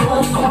with the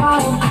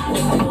crowd.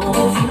 Don't know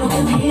if you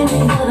can hear me,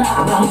 but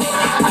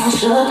I'll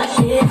shut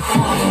it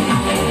down.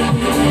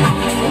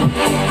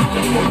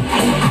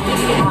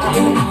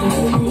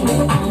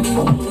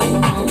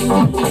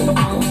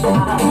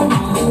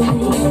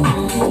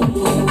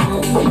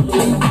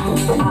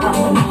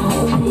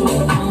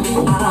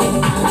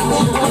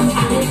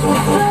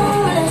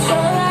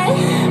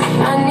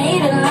 I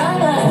need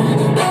another,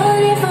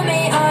 but if I'm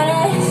being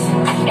honest,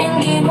 and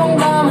keep on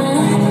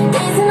coming,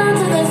 dancing on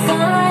to the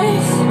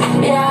sunrise.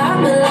 Yeah, I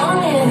belong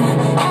here,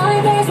 only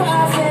place where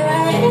I feel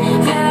right.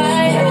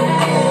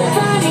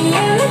 Find me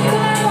in the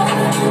crowd.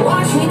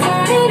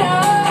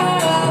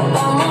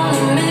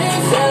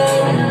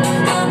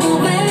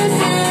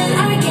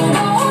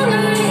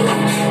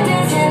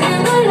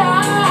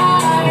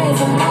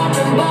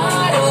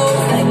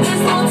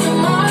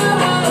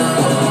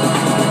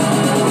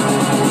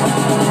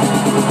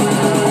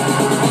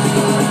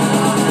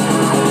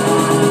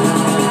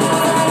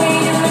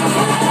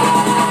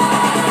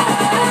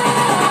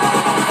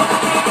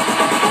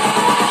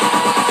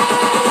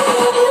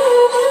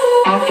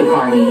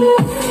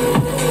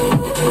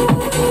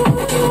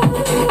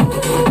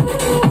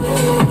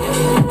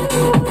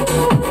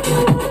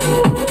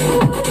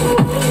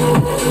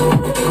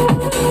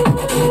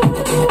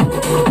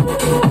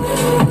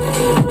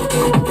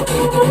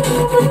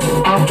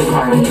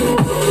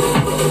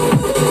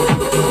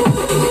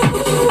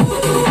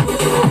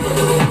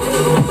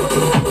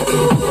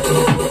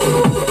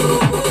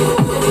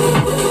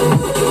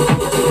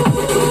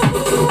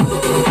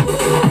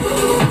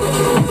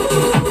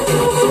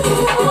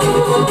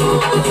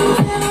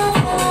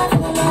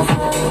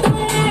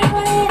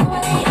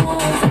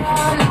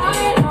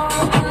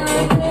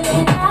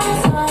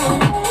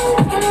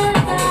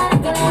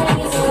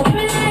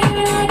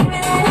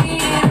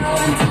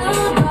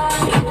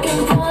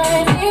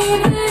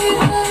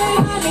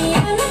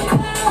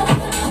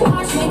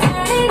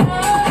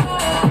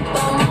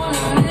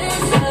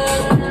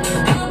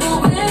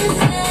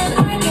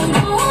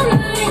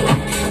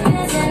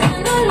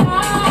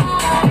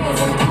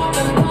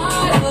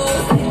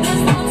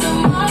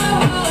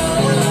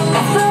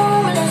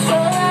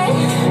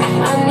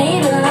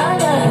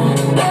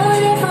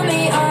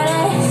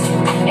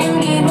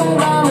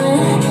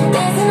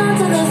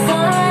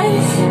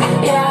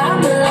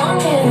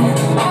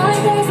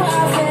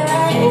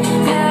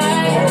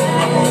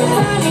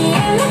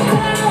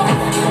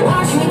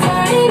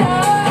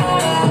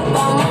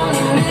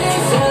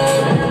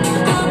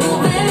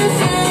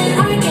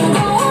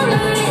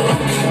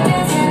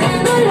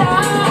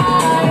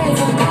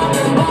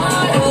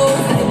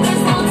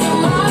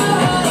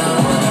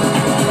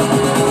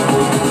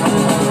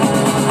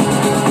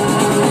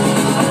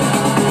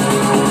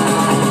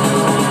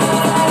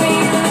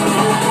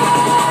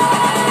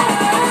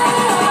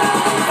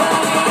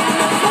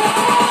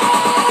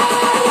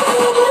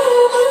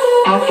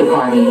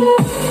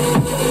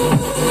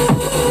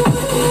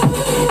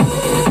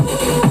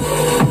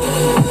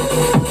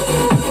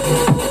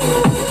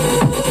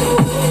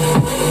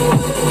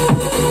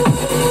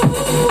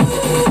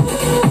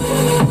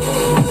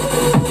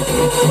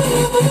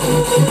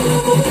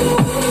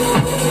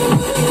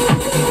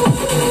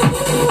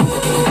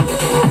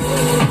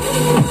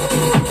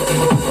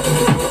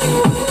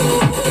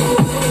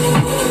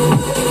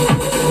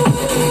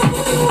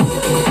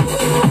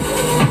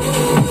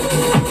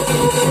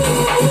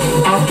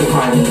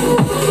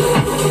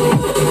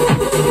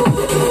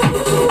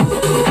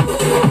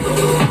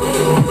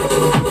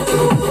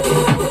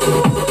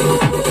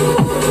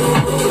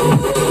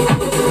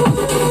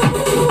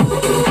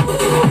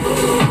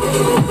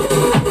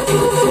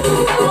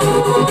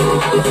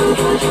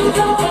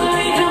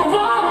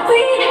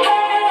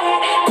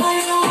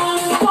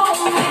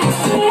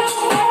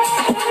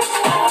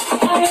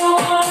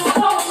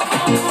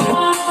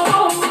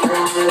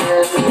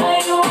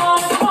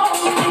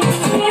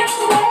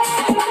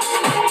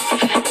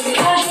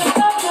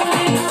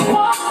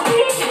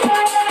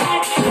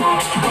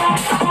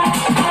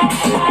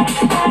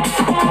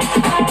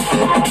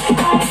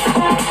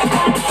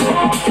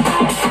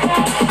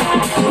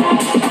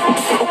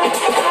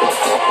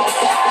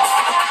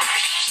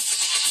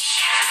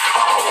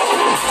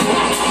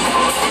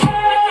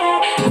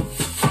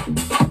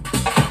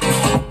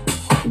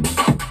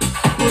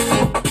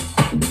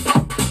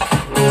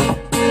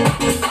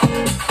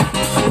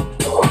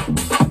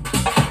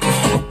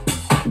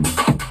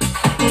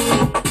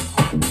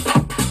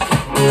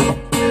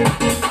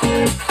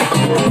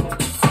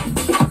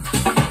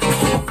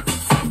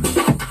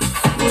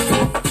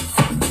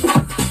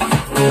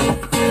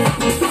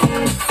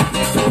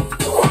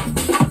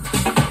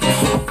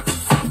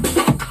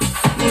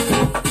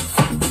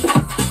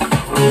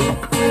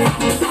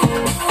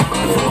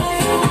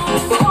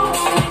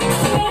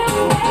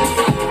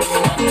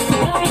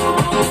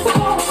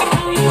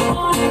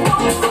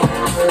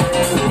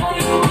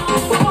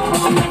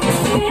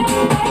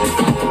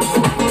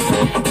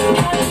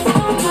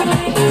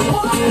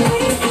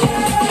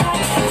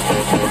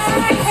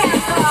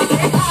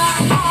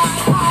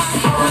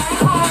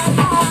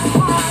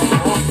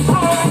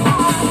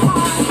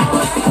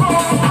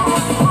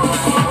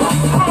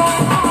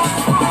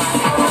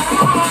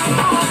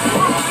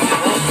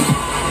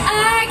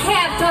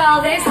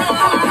 all this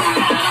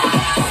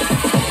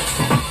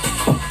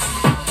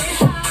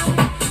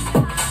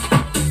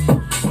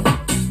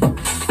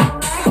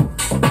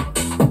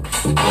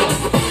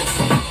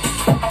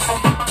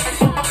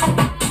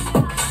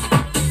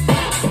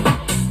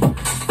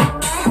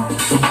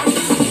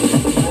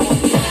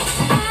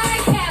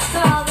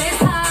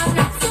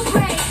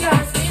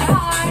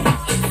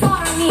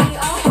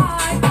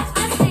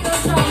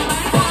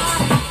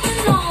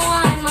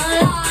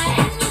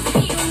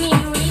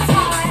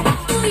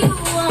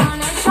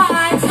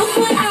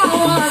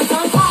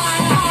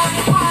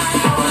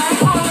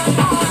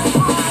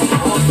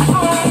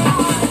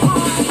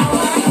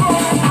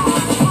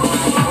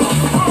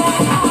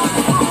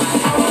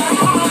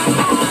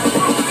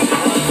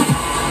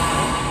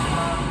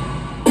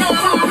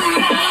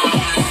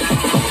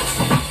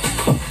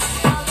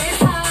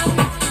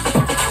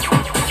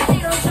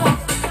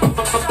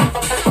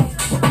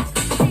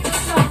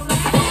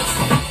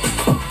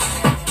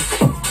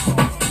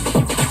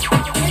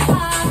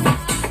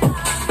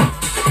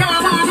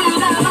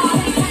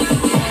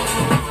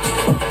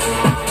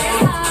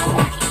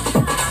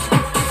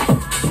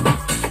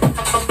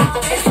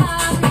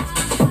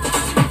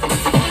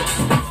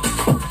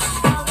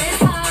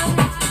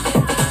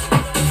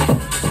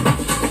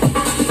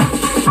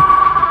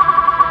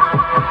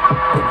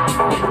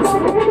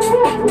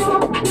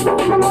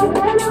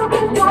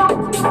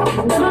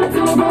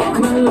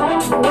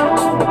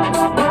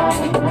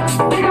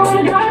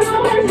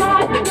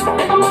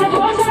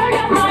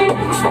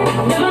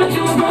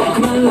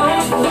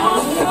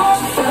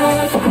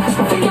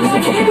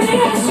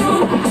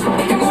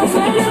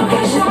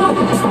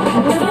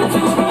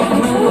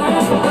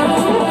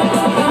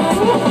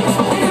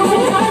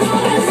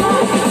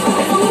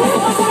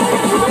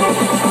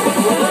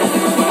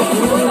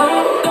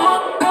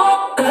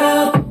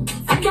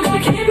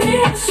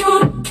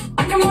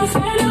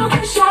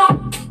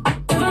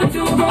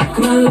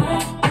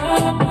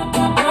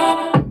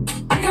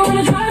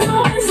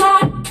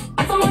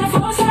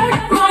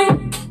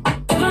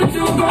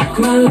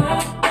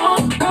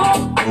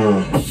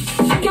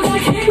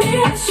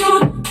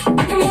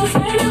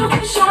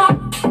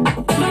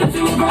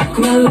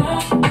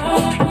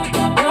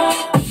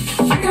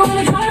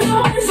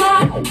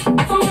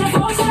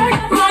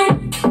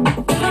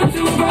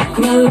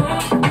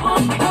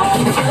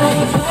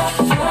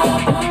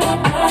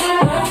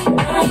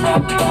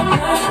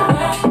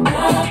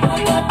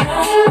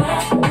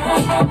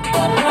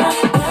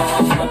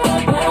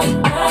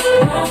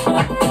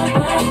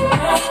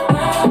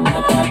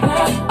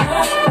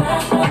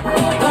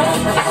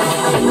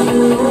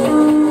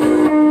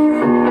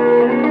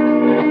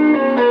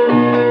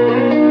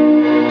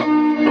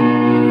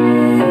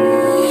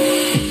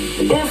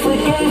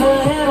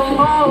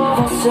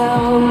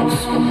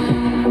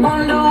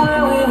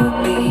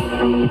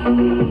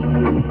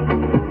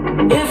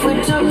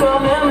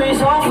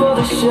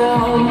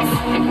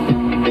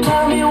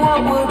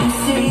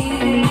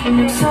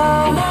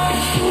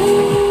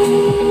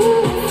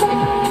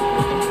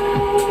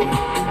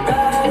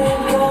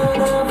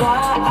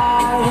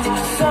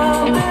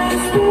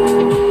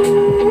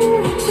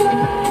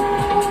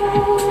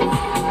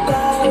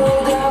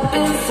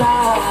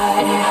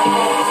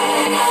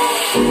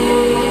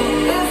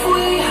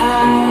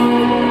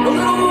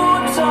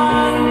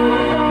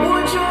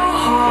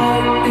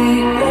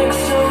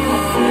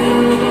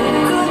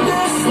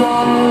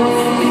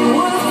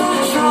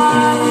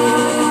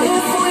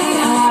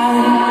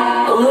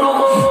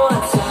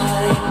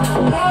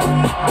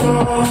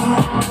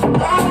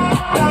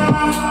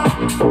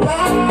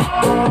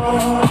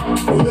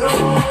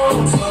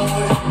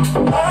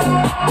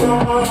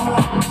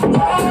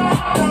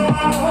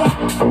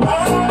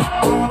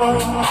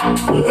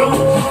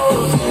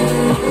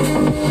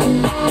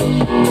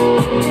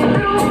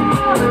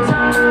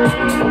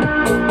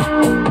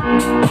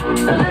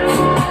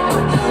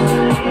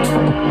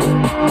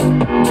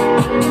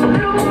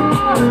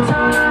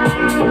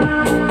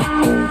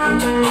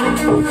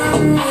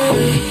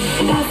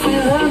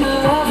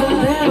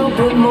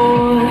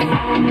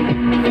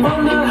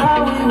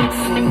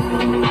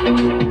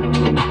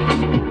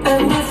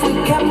And if we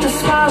kept a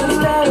smile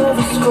instead of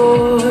a scold,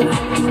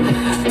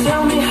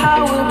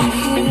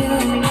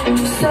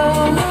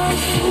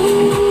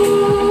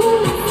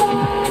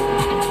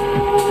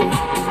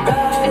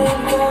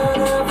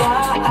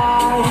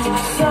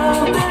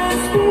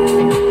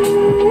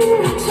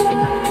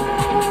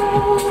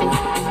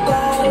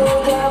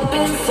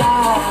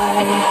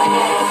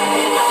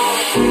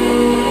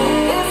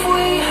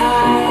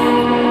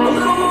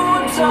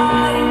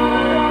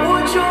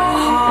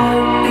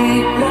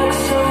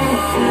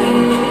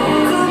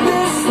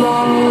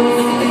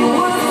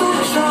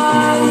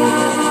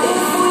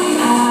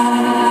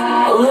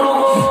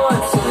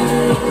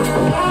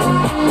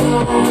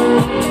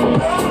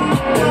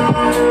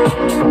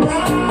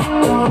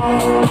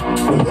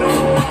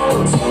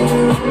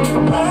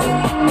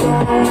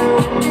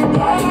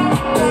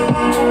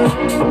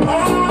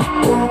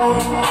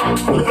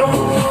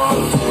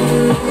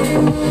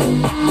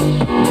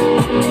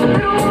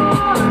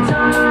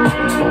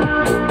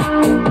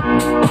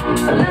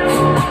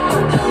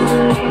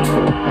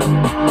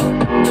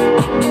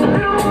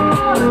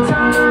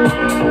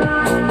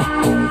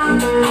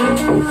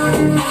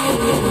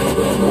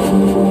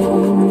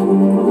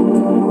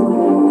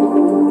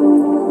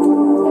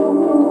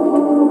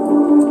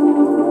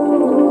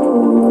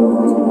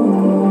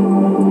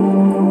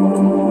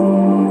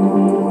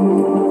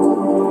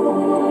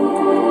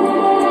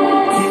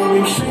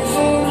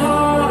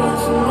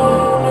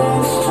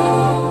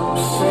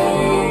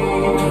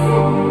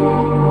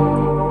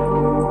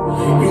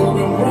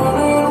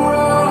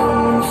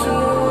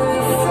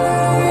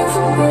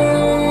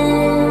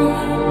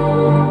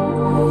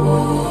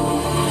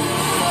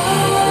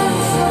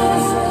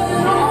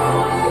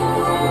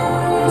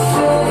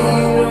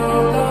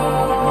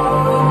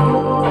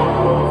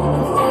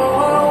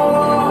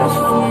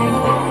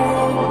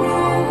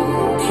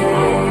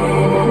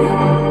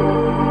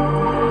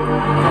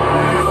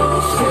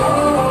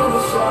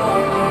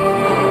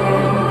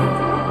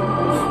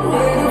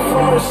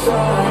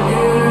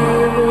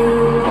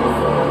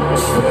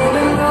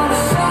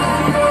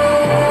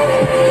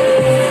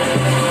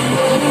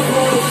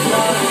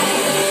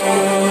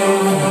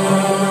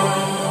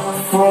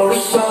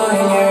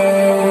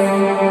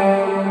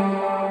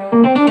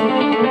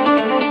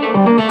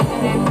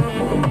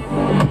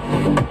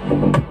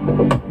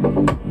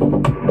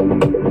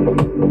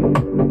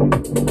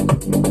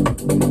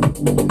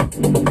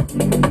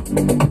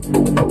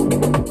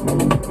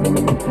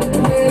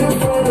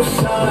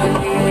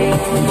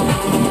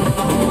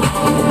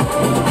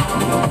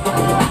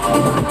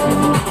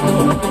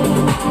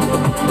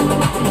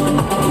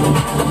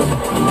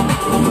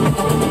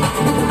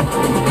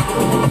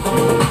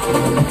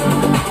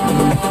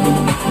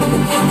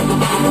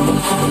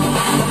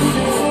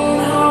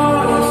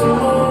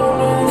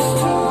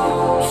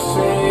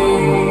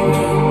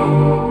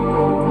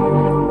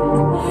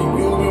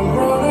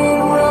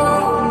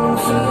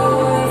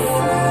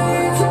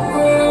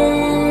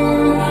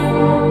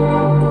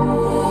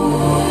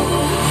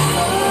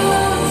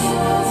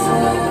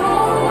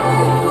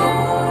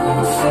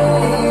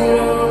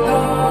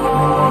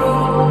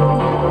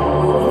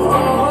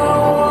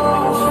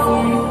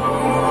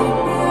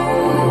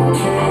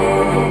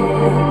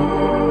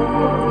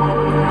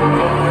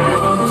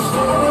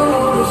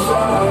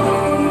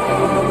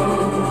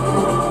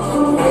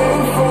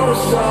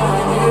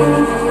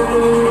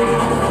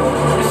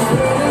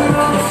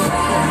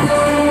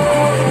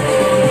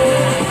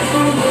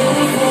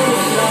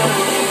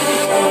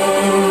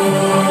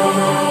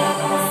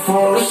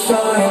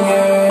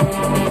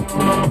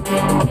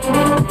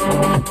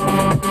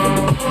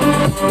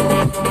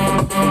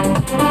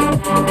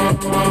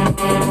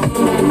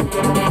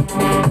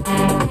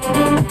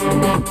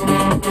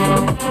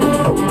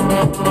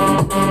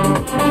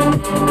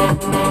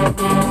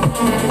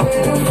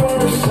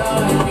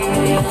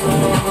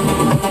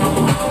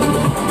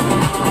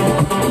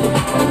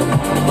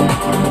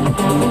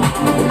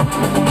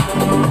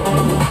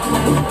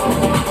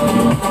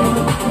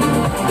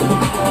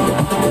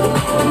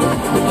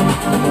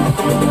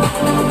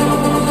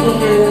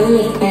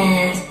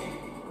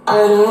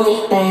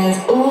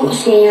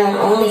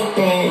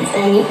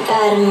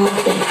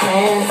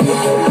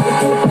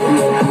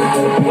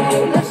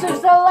 This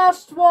is the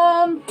last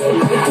one.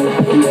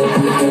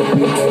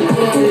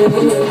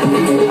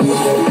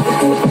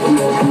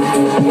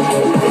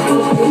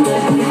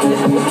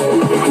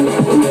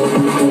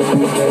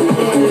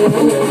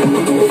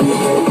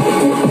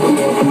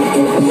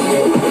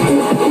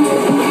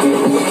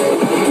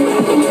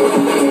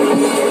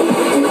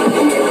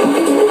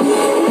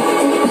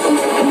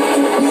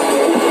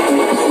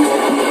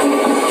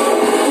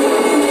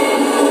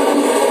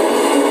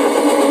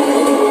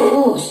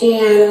 She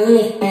on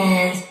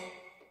OnlyFans,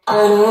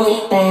 on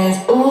OnlyFans.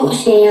 Ooh,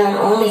 she on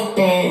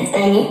OnlyFans,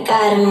 and you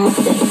got a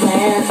master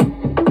plan.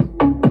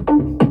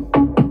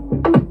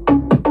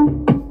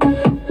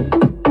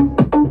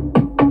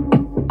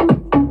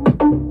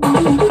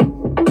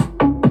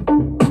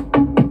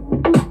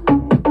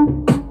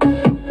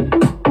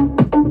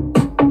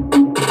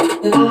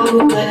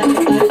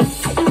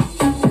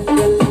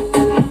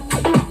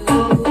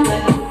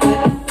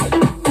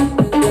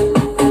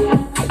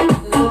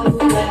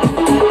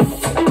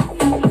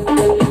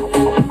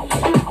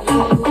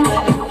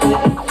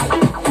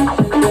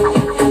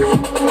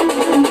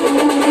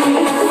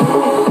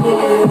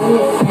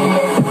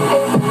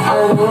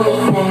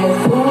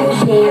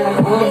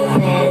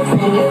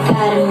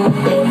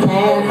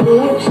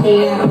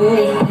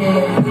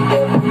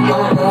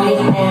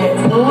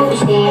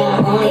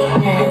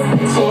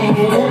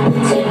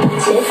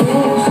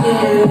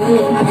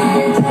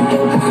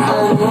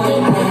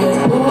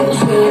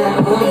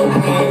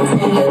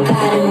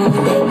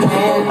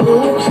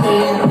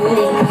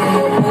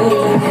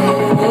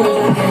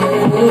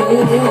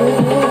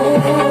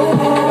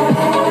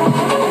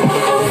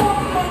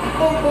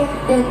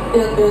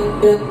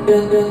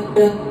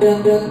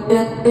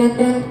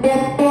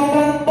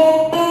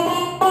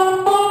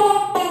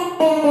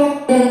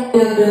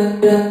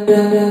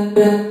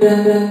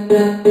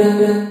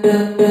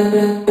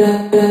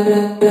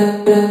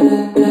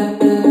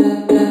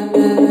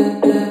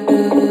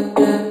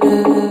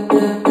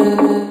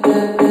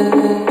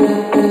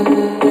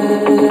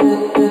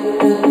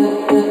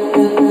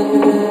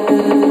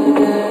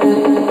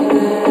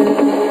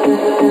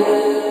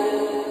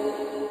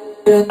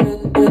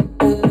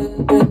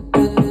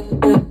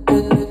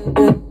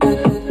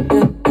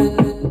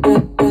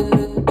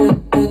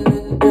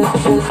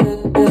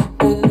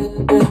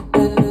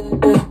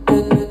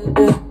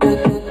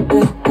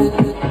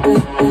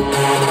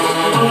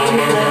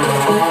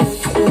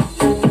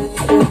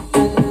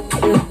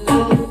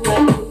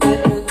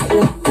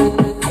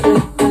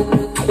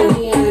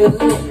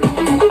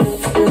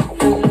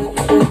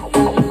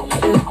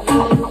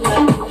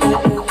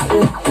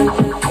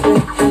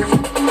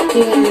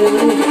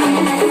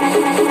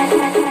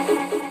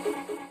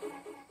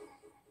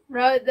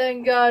 Right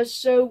then, guys.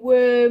 So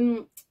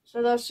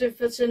that's it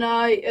for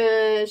tonight.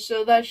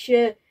 So that's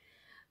your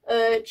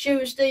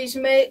Tuesday's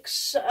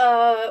mix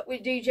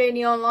with DJ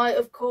Neon Light,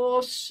 of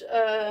course.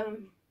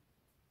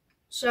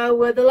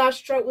 So the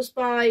last track was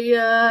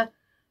by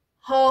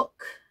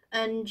Hawk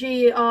and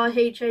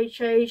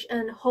GRHHH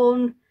and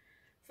Hun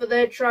for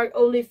their track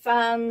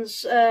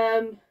OnlyFans.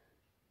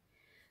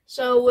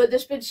 So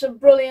there's been some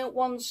brilliant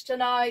ones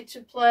tonight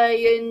to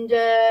play, and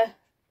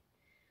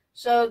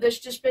so there's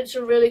just been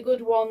some really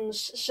good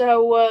ones.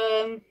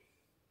 So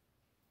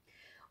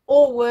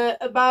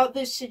about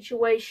this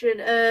situation,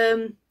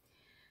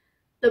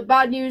 the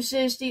bad news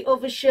is the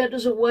other shirt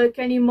doesn't work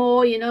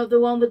anymore, you know,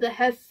 the one with the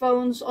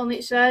headphones on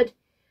its head.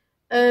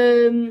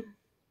 I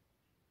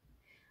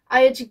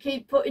had to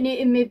keep putting it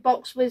in my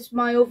box with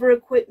my other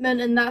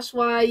equipment, and that's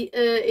why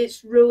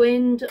it's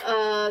ruined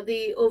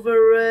the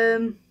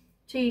other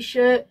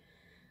t-shirt.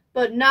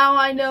 But now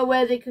I know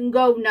where they can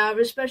go now,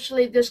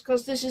 especially this,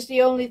 because this is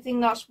the only thing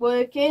that's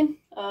working.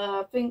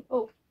 I think,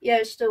 oh yeah,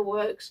 it still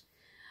works.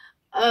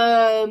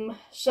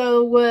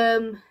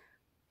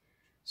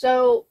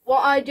 So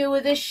what I do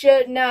with this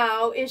shirt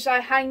now is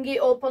I hang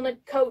it up on a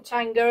coat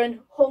hanger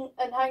and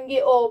hang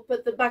it up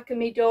at the back of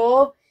my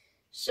door,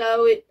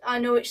 so I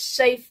know it's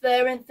safe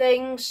there and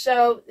things,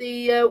 so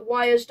the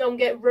wires don't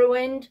get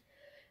ruined.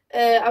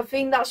 I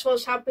think that's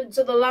what's happened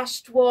to the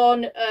last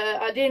one.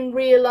 I didn't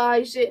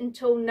realise it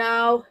until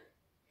now,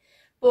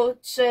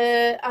 but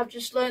I've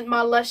just learnt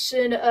my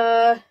lesson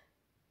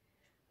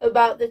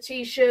about the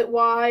t-shirt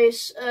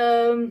wires.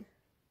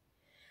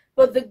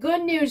 But the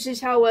good news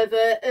is,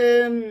 however,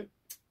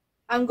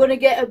 I'm going to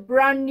get a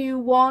brand new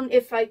one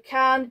if I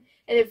can.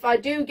 And if I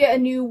do get a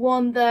new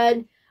one,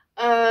 then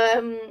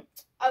I'm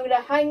going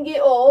to hang it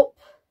up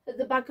at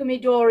the back of my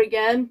door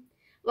again,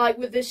 like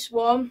with this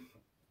one.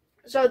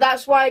 So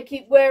that's why I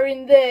keep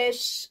wearing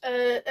this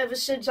ever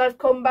since I've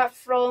come back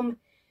from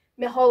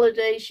my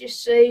holidays, you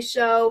see.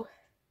 So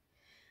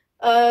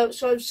I'm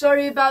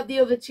sorry about the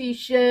other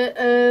t-shirt.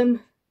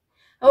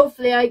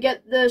 Hopefully I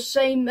get the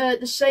same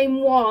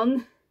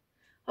one.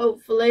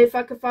 Hopefully, if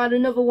I can find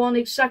another one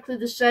exactly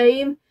the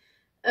same,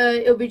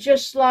 it'll be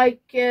just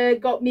like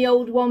got me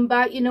old one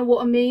back, you know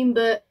what I mean?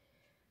 But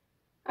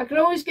I can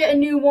always get a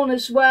new one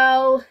as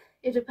well.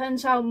 It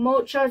depends how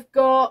much I've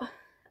got.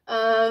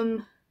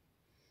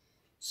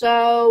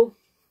 So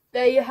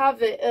there you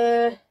have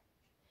it.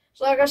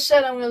 So like I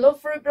said, I'm going to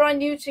look for a brand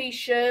new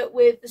t-shirt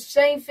with the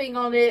same thing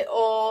on it,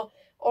 or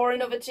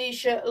another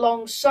t-shirt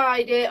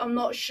alongside it. I'm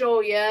not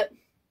sure yet.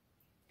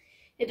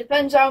 It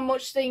depends how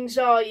much things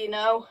are, you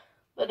know.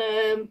 But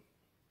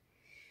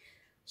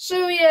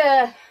so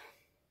yeah.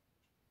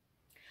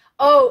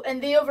 Oh,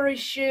 and the other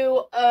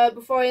issue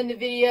before I end the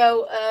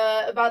video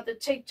about the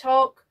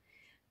TikTok,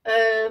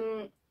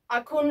 I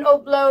couldn't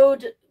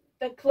upload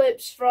the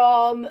clips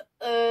from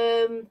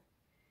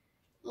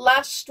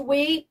last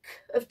week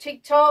of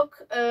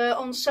TikTok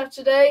on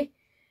Saturday,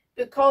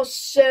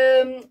 because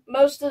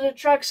most of the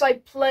tracks I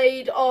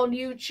played on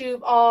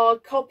YouTube are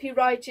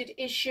copyrighted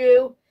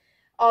issue.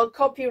 Are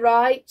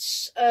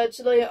copyrights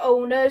to the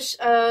owners,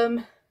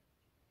 and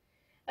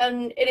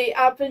it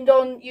happened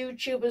on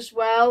YouTube as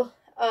well,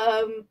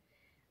 and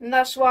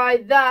that's why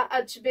that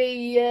had to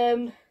be,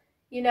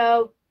 you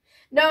know,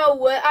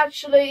 no,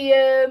 actually,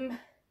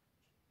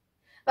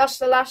 that's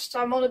the last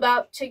time on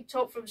about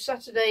TikTok from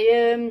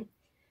Saturday.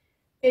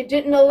 It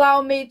didn't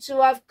allow me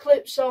to have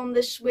clips on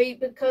this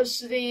week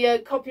because of the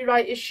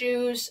copyright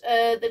issues.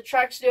 The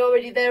tracks, they're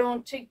already there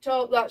on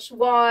TikTok, that's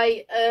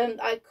why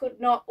I could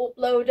not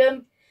upload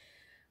them.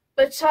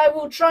 But I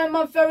will try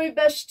my very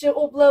best to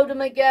upload them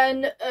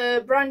again,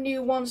 brand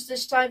new ones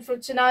this time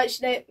from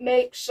tonight's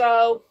mix.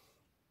 So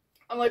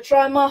I'm going to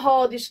try my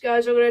hardest,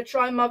 guys. I'm going to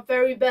try my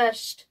very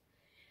best.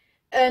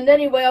 And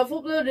anyway, I've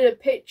uploaded a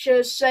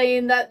picture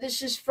saying that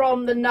this is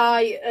from the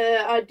night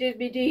I did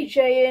my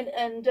DJing,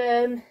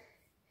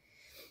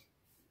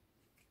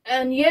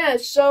 and yeah,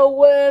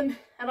 so and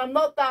I'm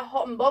not that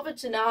hot and bothered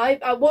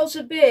tonight. I was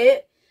a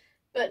bit,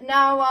 but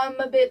now I'm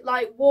a bit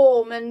like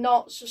warm and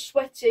not so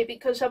sweaty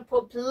because I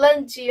put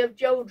plenty of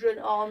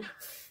deodorant on.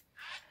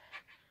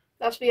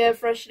 That's my air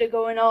freshener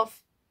going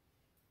off.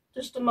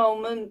 Just a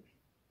moment.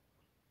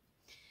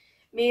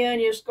 My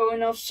hernia's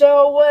going off.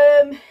 So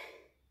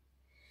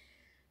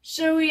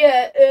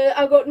yeah,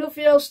 I got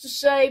nothing else to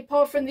say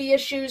apart from the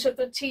issues of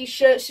the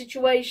t-shirt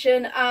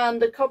situation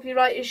and the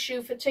copyright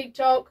issue for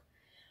TikTok.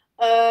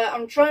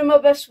 I'm trying my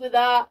best with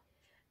that.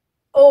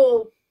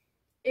 Oh,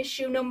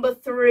 issue number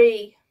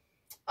 3.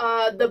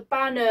 The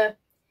banner.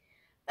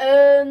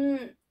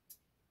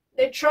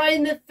 They're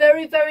trying the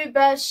very, very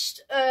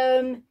best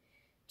to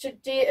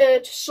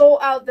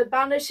sort out the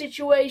banner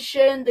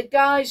situation. The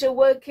guys are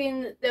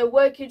working. They're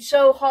working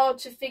so hard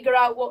to figure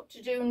out what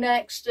to do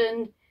next,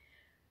 and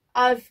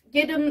I've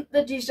given them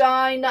the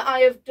design that I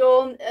have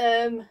done.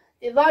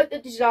 They like the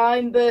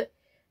design, but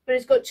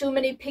it's got too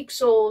many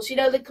pixels. You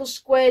know, little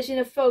squares in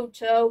a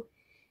photo.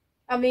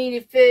 I mean,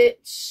 if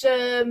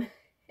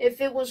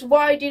it was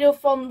wide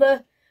enough on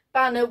the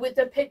banner with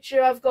the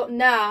picture I've got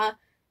now,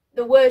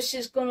 the worse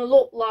it's gonna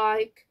look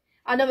like.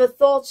 I never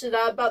thought of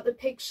that about the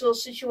pixel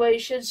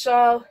situation.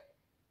 So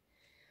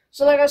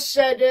like I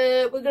said,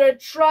 we're gonna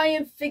try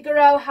and figure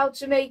out how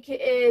to make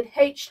it in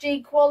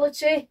HD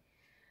quality.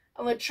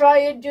 I'm going to try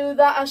and do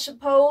that, I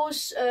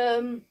suppose.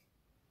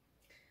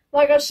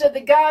 Like I said,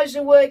 the guys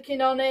are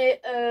working on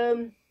it.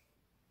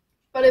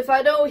 But if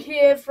I don't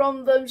hear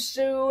from them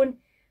soon,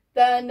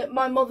 then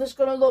my mother's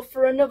going to look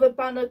for another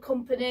banner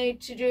company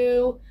to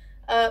do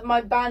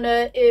my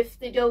banner if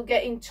they don't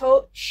get in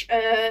touch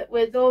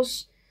with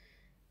us.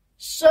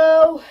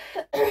 So,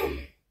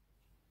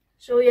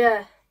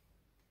 yeah.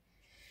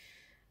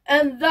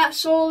 And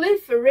that's all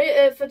it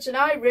for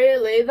tonight,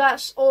 really.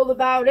 That's all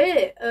about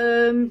it.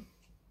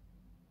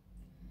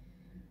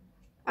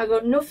 I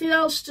got nothing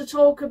else to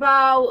talk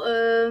about.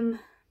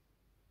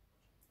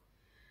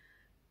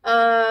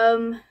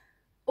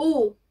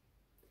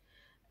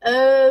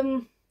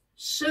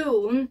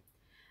 Soon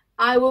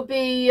I will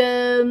be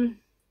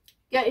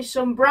getting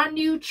some brand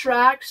new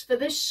tracks for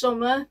this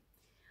summer.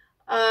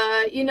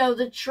 You know,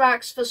 the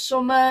tracks for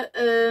summer.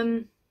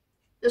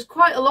 There's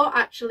quite a lot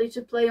actually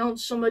to play on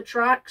summer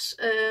tracks.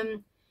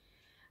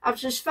 I've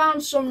just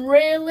found some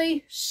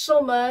really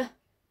summer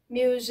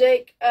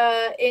music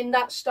in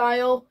that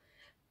style.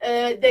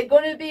 They're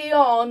going to be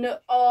on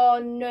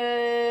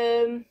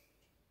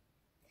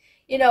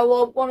you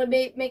know, one of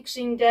the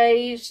mixing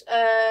days,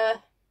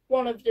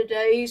 one of the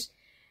days,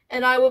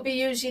 and I will be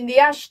using the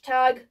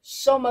hashtag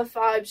summer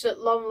vibes at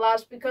long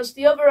last, because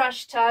the other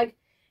hashtag,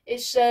 it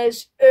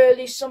says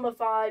early summer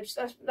vibes.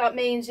 That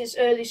means it's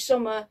early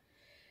summer.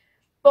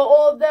 But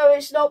although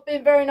it's not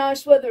been very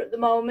nice weather at the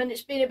moment,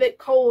 it's been a bit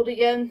cold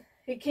again.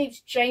 It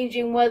keeps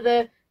changing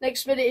weather.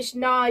 Next minute it's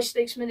nice,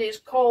 next minute it's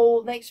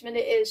cold, next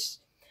minute it's,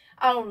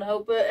 I don't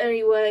know. But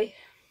anyway,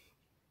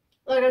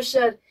 like I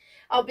said,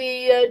 I'll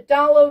be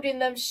downloading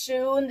them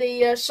soon,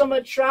 the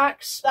summer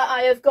tracks that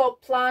I have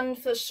got planned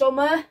for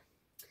summer.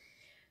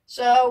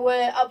 So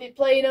I'll be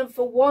playing them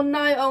for one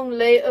night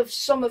only of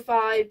summer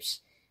vibes,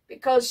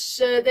 because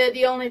they're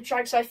the only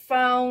tracks I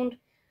found.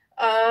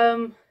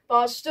 But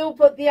I'll still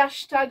put the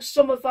hashtag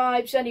summer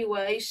vibes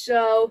anyway,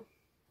 so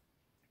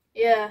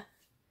yeah.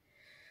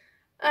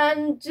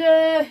 And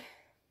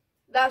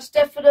that's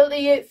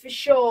definitely it for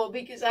sure,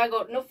 because I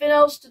got nothing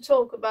else to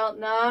talk about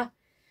now,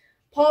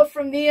 apart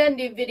from the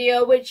ending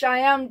video, which I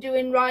am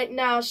doing right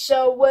now.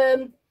 So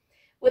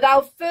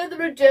without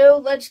further ado,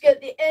 let's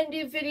get the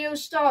ending video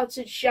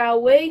started,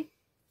 shall we?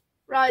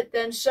 Right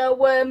then,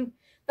 so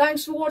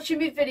thanks for watching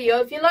my video.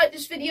 If you like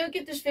this video,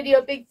 give this video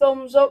a big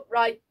thumbs up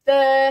right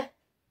there.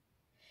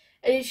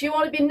 And if you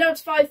want to be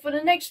notified for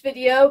the next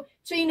video,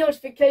 turn your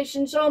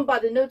notifications on by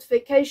the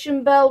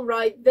notification bell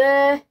right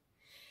there.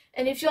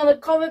 And if you want to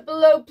comment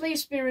below,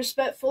 please be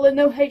respectful and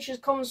no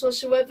hatred comments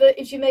whatsoever.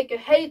 If you make a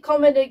hate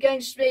comment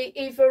against me,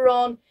 either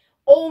on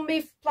all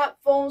my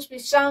platforms, my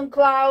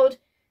SoundCloud,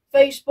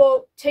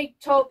 Facebook,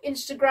 TikTok,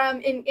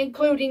 Instagram,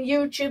 including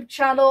YouTube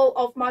channel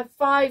of my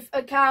 5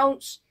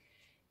 accounts,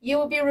 you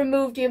will be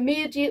removed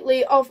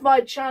immediately off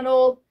my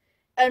channel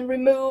and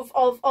removed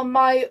on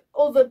my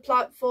other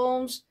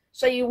platforms.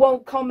 So you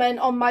won't comment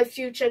on my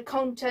future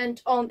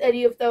content on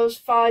any of those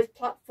 5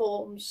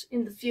 platforms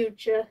in the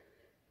future.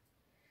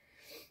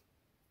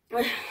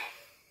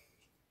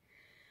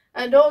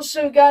 And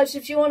also, guys,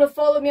 if you want to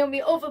follow me on my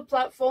other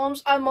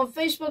platforms, I'm on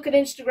Facebook and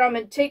Instagram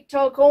and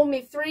TikTok. All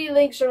my 3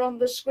 links are on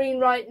the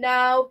screen right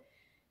now.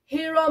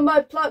 Here are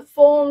my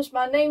platforms,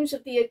 my names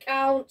of the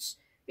accounts.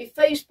 My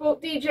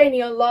Facebook, DJ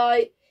Neon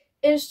Light.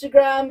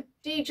 Instagram,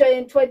 DJ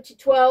in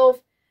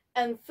 2012.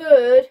 And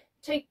third,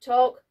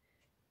 TikTok,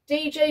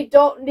 dj.neon.light.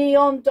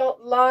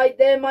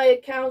 They're my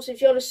accounts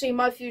if you want to see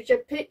my future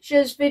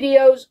pictures,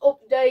 videos,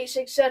 updates,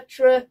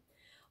 etc.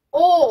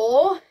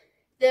 Or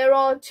there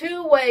are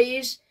 2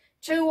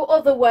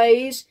 other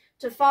ways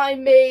to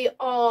find me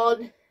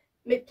on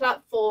my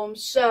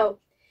platforms. So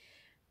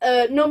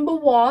number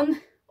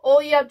 1,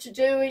 all you have to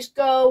do is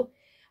go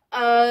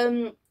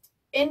in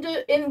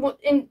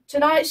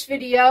tonight's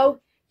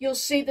video. You'll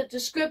see the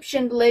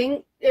description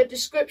link, the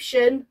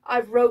description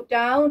I've wrote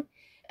down.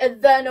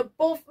 And then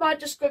above my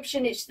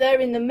description, it's there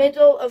in the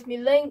middle of my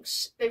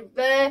links. They're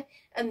there.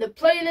 And the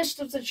playlist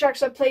of the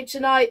tracks I played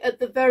tonight at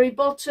the very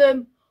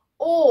bottom.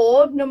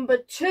 Or number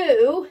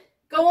 2,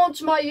 go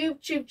onto my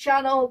YouTube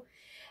channel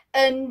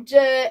and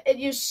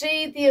you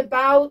see the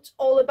about,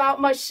 all about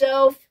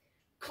myself.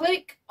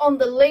 Click on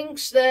the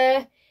links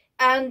there.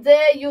 And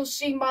there you'll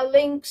see my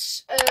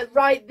links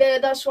right there.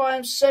 That's why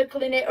I'm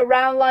circling it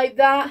around like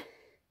that.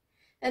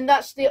 And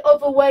that's the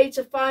other way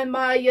to find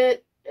my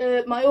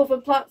my other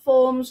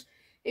platforms.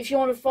 If you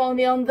want to follow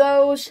me on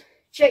those,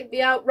 check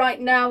me out right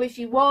now if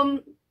you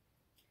want.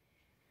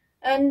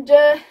 And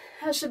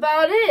that's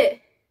about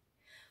it.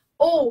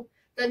 Oh,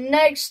 the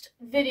next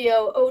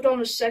video, hold on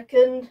a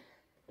second.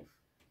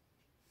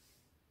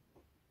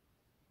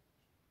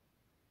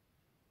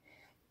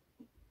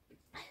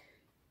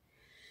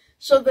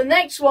 So the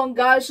next one,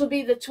 guys, will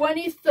be the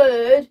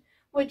 23rd,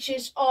 which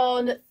is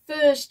on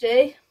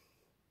Thursday.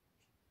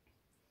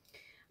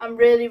 I'm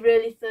really,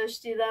 really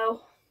thirsty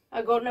though.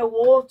 I got no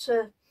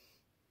water.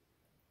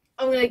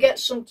 I'm going to get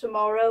some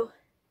tomorrow.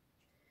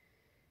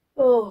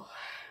 Oh.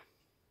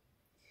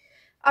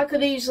 I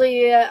could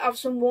easily have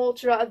some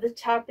water out of the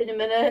tap in a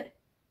minute.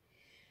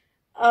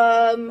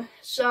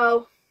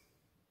 So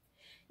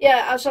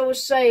yeah, as I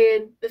was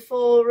saying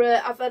before,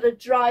 I've had a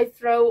dry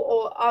throat,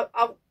 or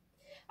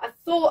I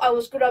thought I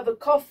was gonna have a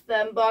cough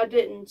then, but I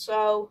didn't.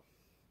 So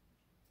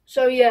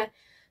yeah,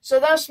 so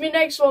that's my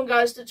next one,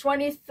 guys, the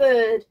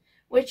 23rd,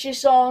 which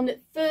is on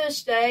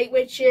Thursday,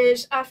 which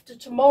is after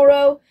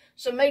tomorrow.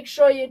 So make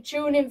sure you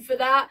tune in for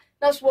that.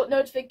 That's what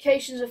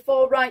notifications are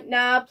for right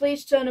now.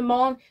 Please turn them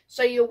on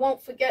so you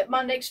won't forget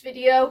my next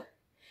video.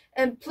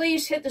 And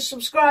please hit the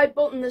subscribe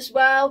button as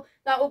well.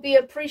 That will be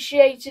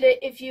appreciated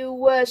if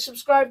you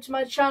subscribe to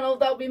my channel.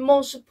 That will be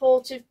more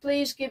supportive.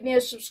 Please give me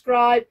a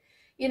subscribe,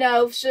 you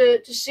know,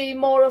 to see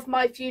more of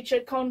my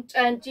future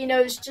content, you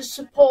know, to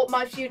support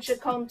my future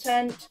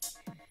content,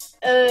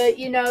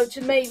 you know,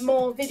 to make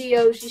more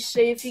videos, you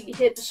see, if you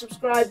hit the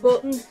subscribe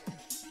button.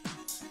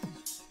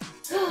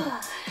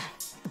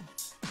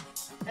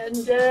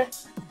 And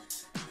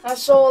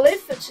that's all it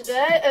for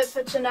today,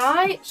 for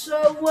tonight.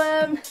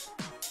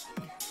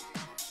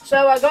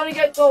 So I gotta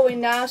get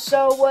going now.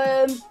 So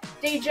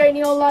DJ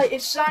Neolight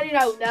is signing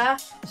out now.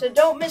 So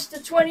don't miss the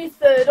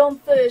 23rd on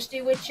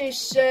Thursday, which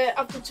is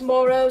after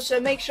tomorrow. So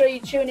make sure you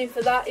tune in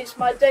for that. It's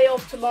my day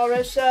off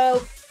tomorrow.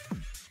 So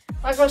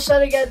like I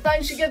said again,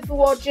 thanks again for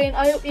watching.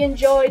 I hope you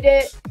enjoyed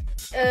it.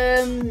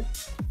 And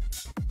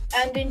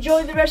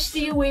enjoy the rest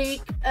of your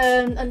week.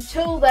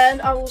 Until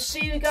then, I will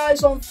see you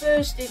guys on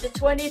Thursday the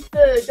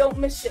 23rd. Don't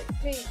miss it.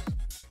 Peace.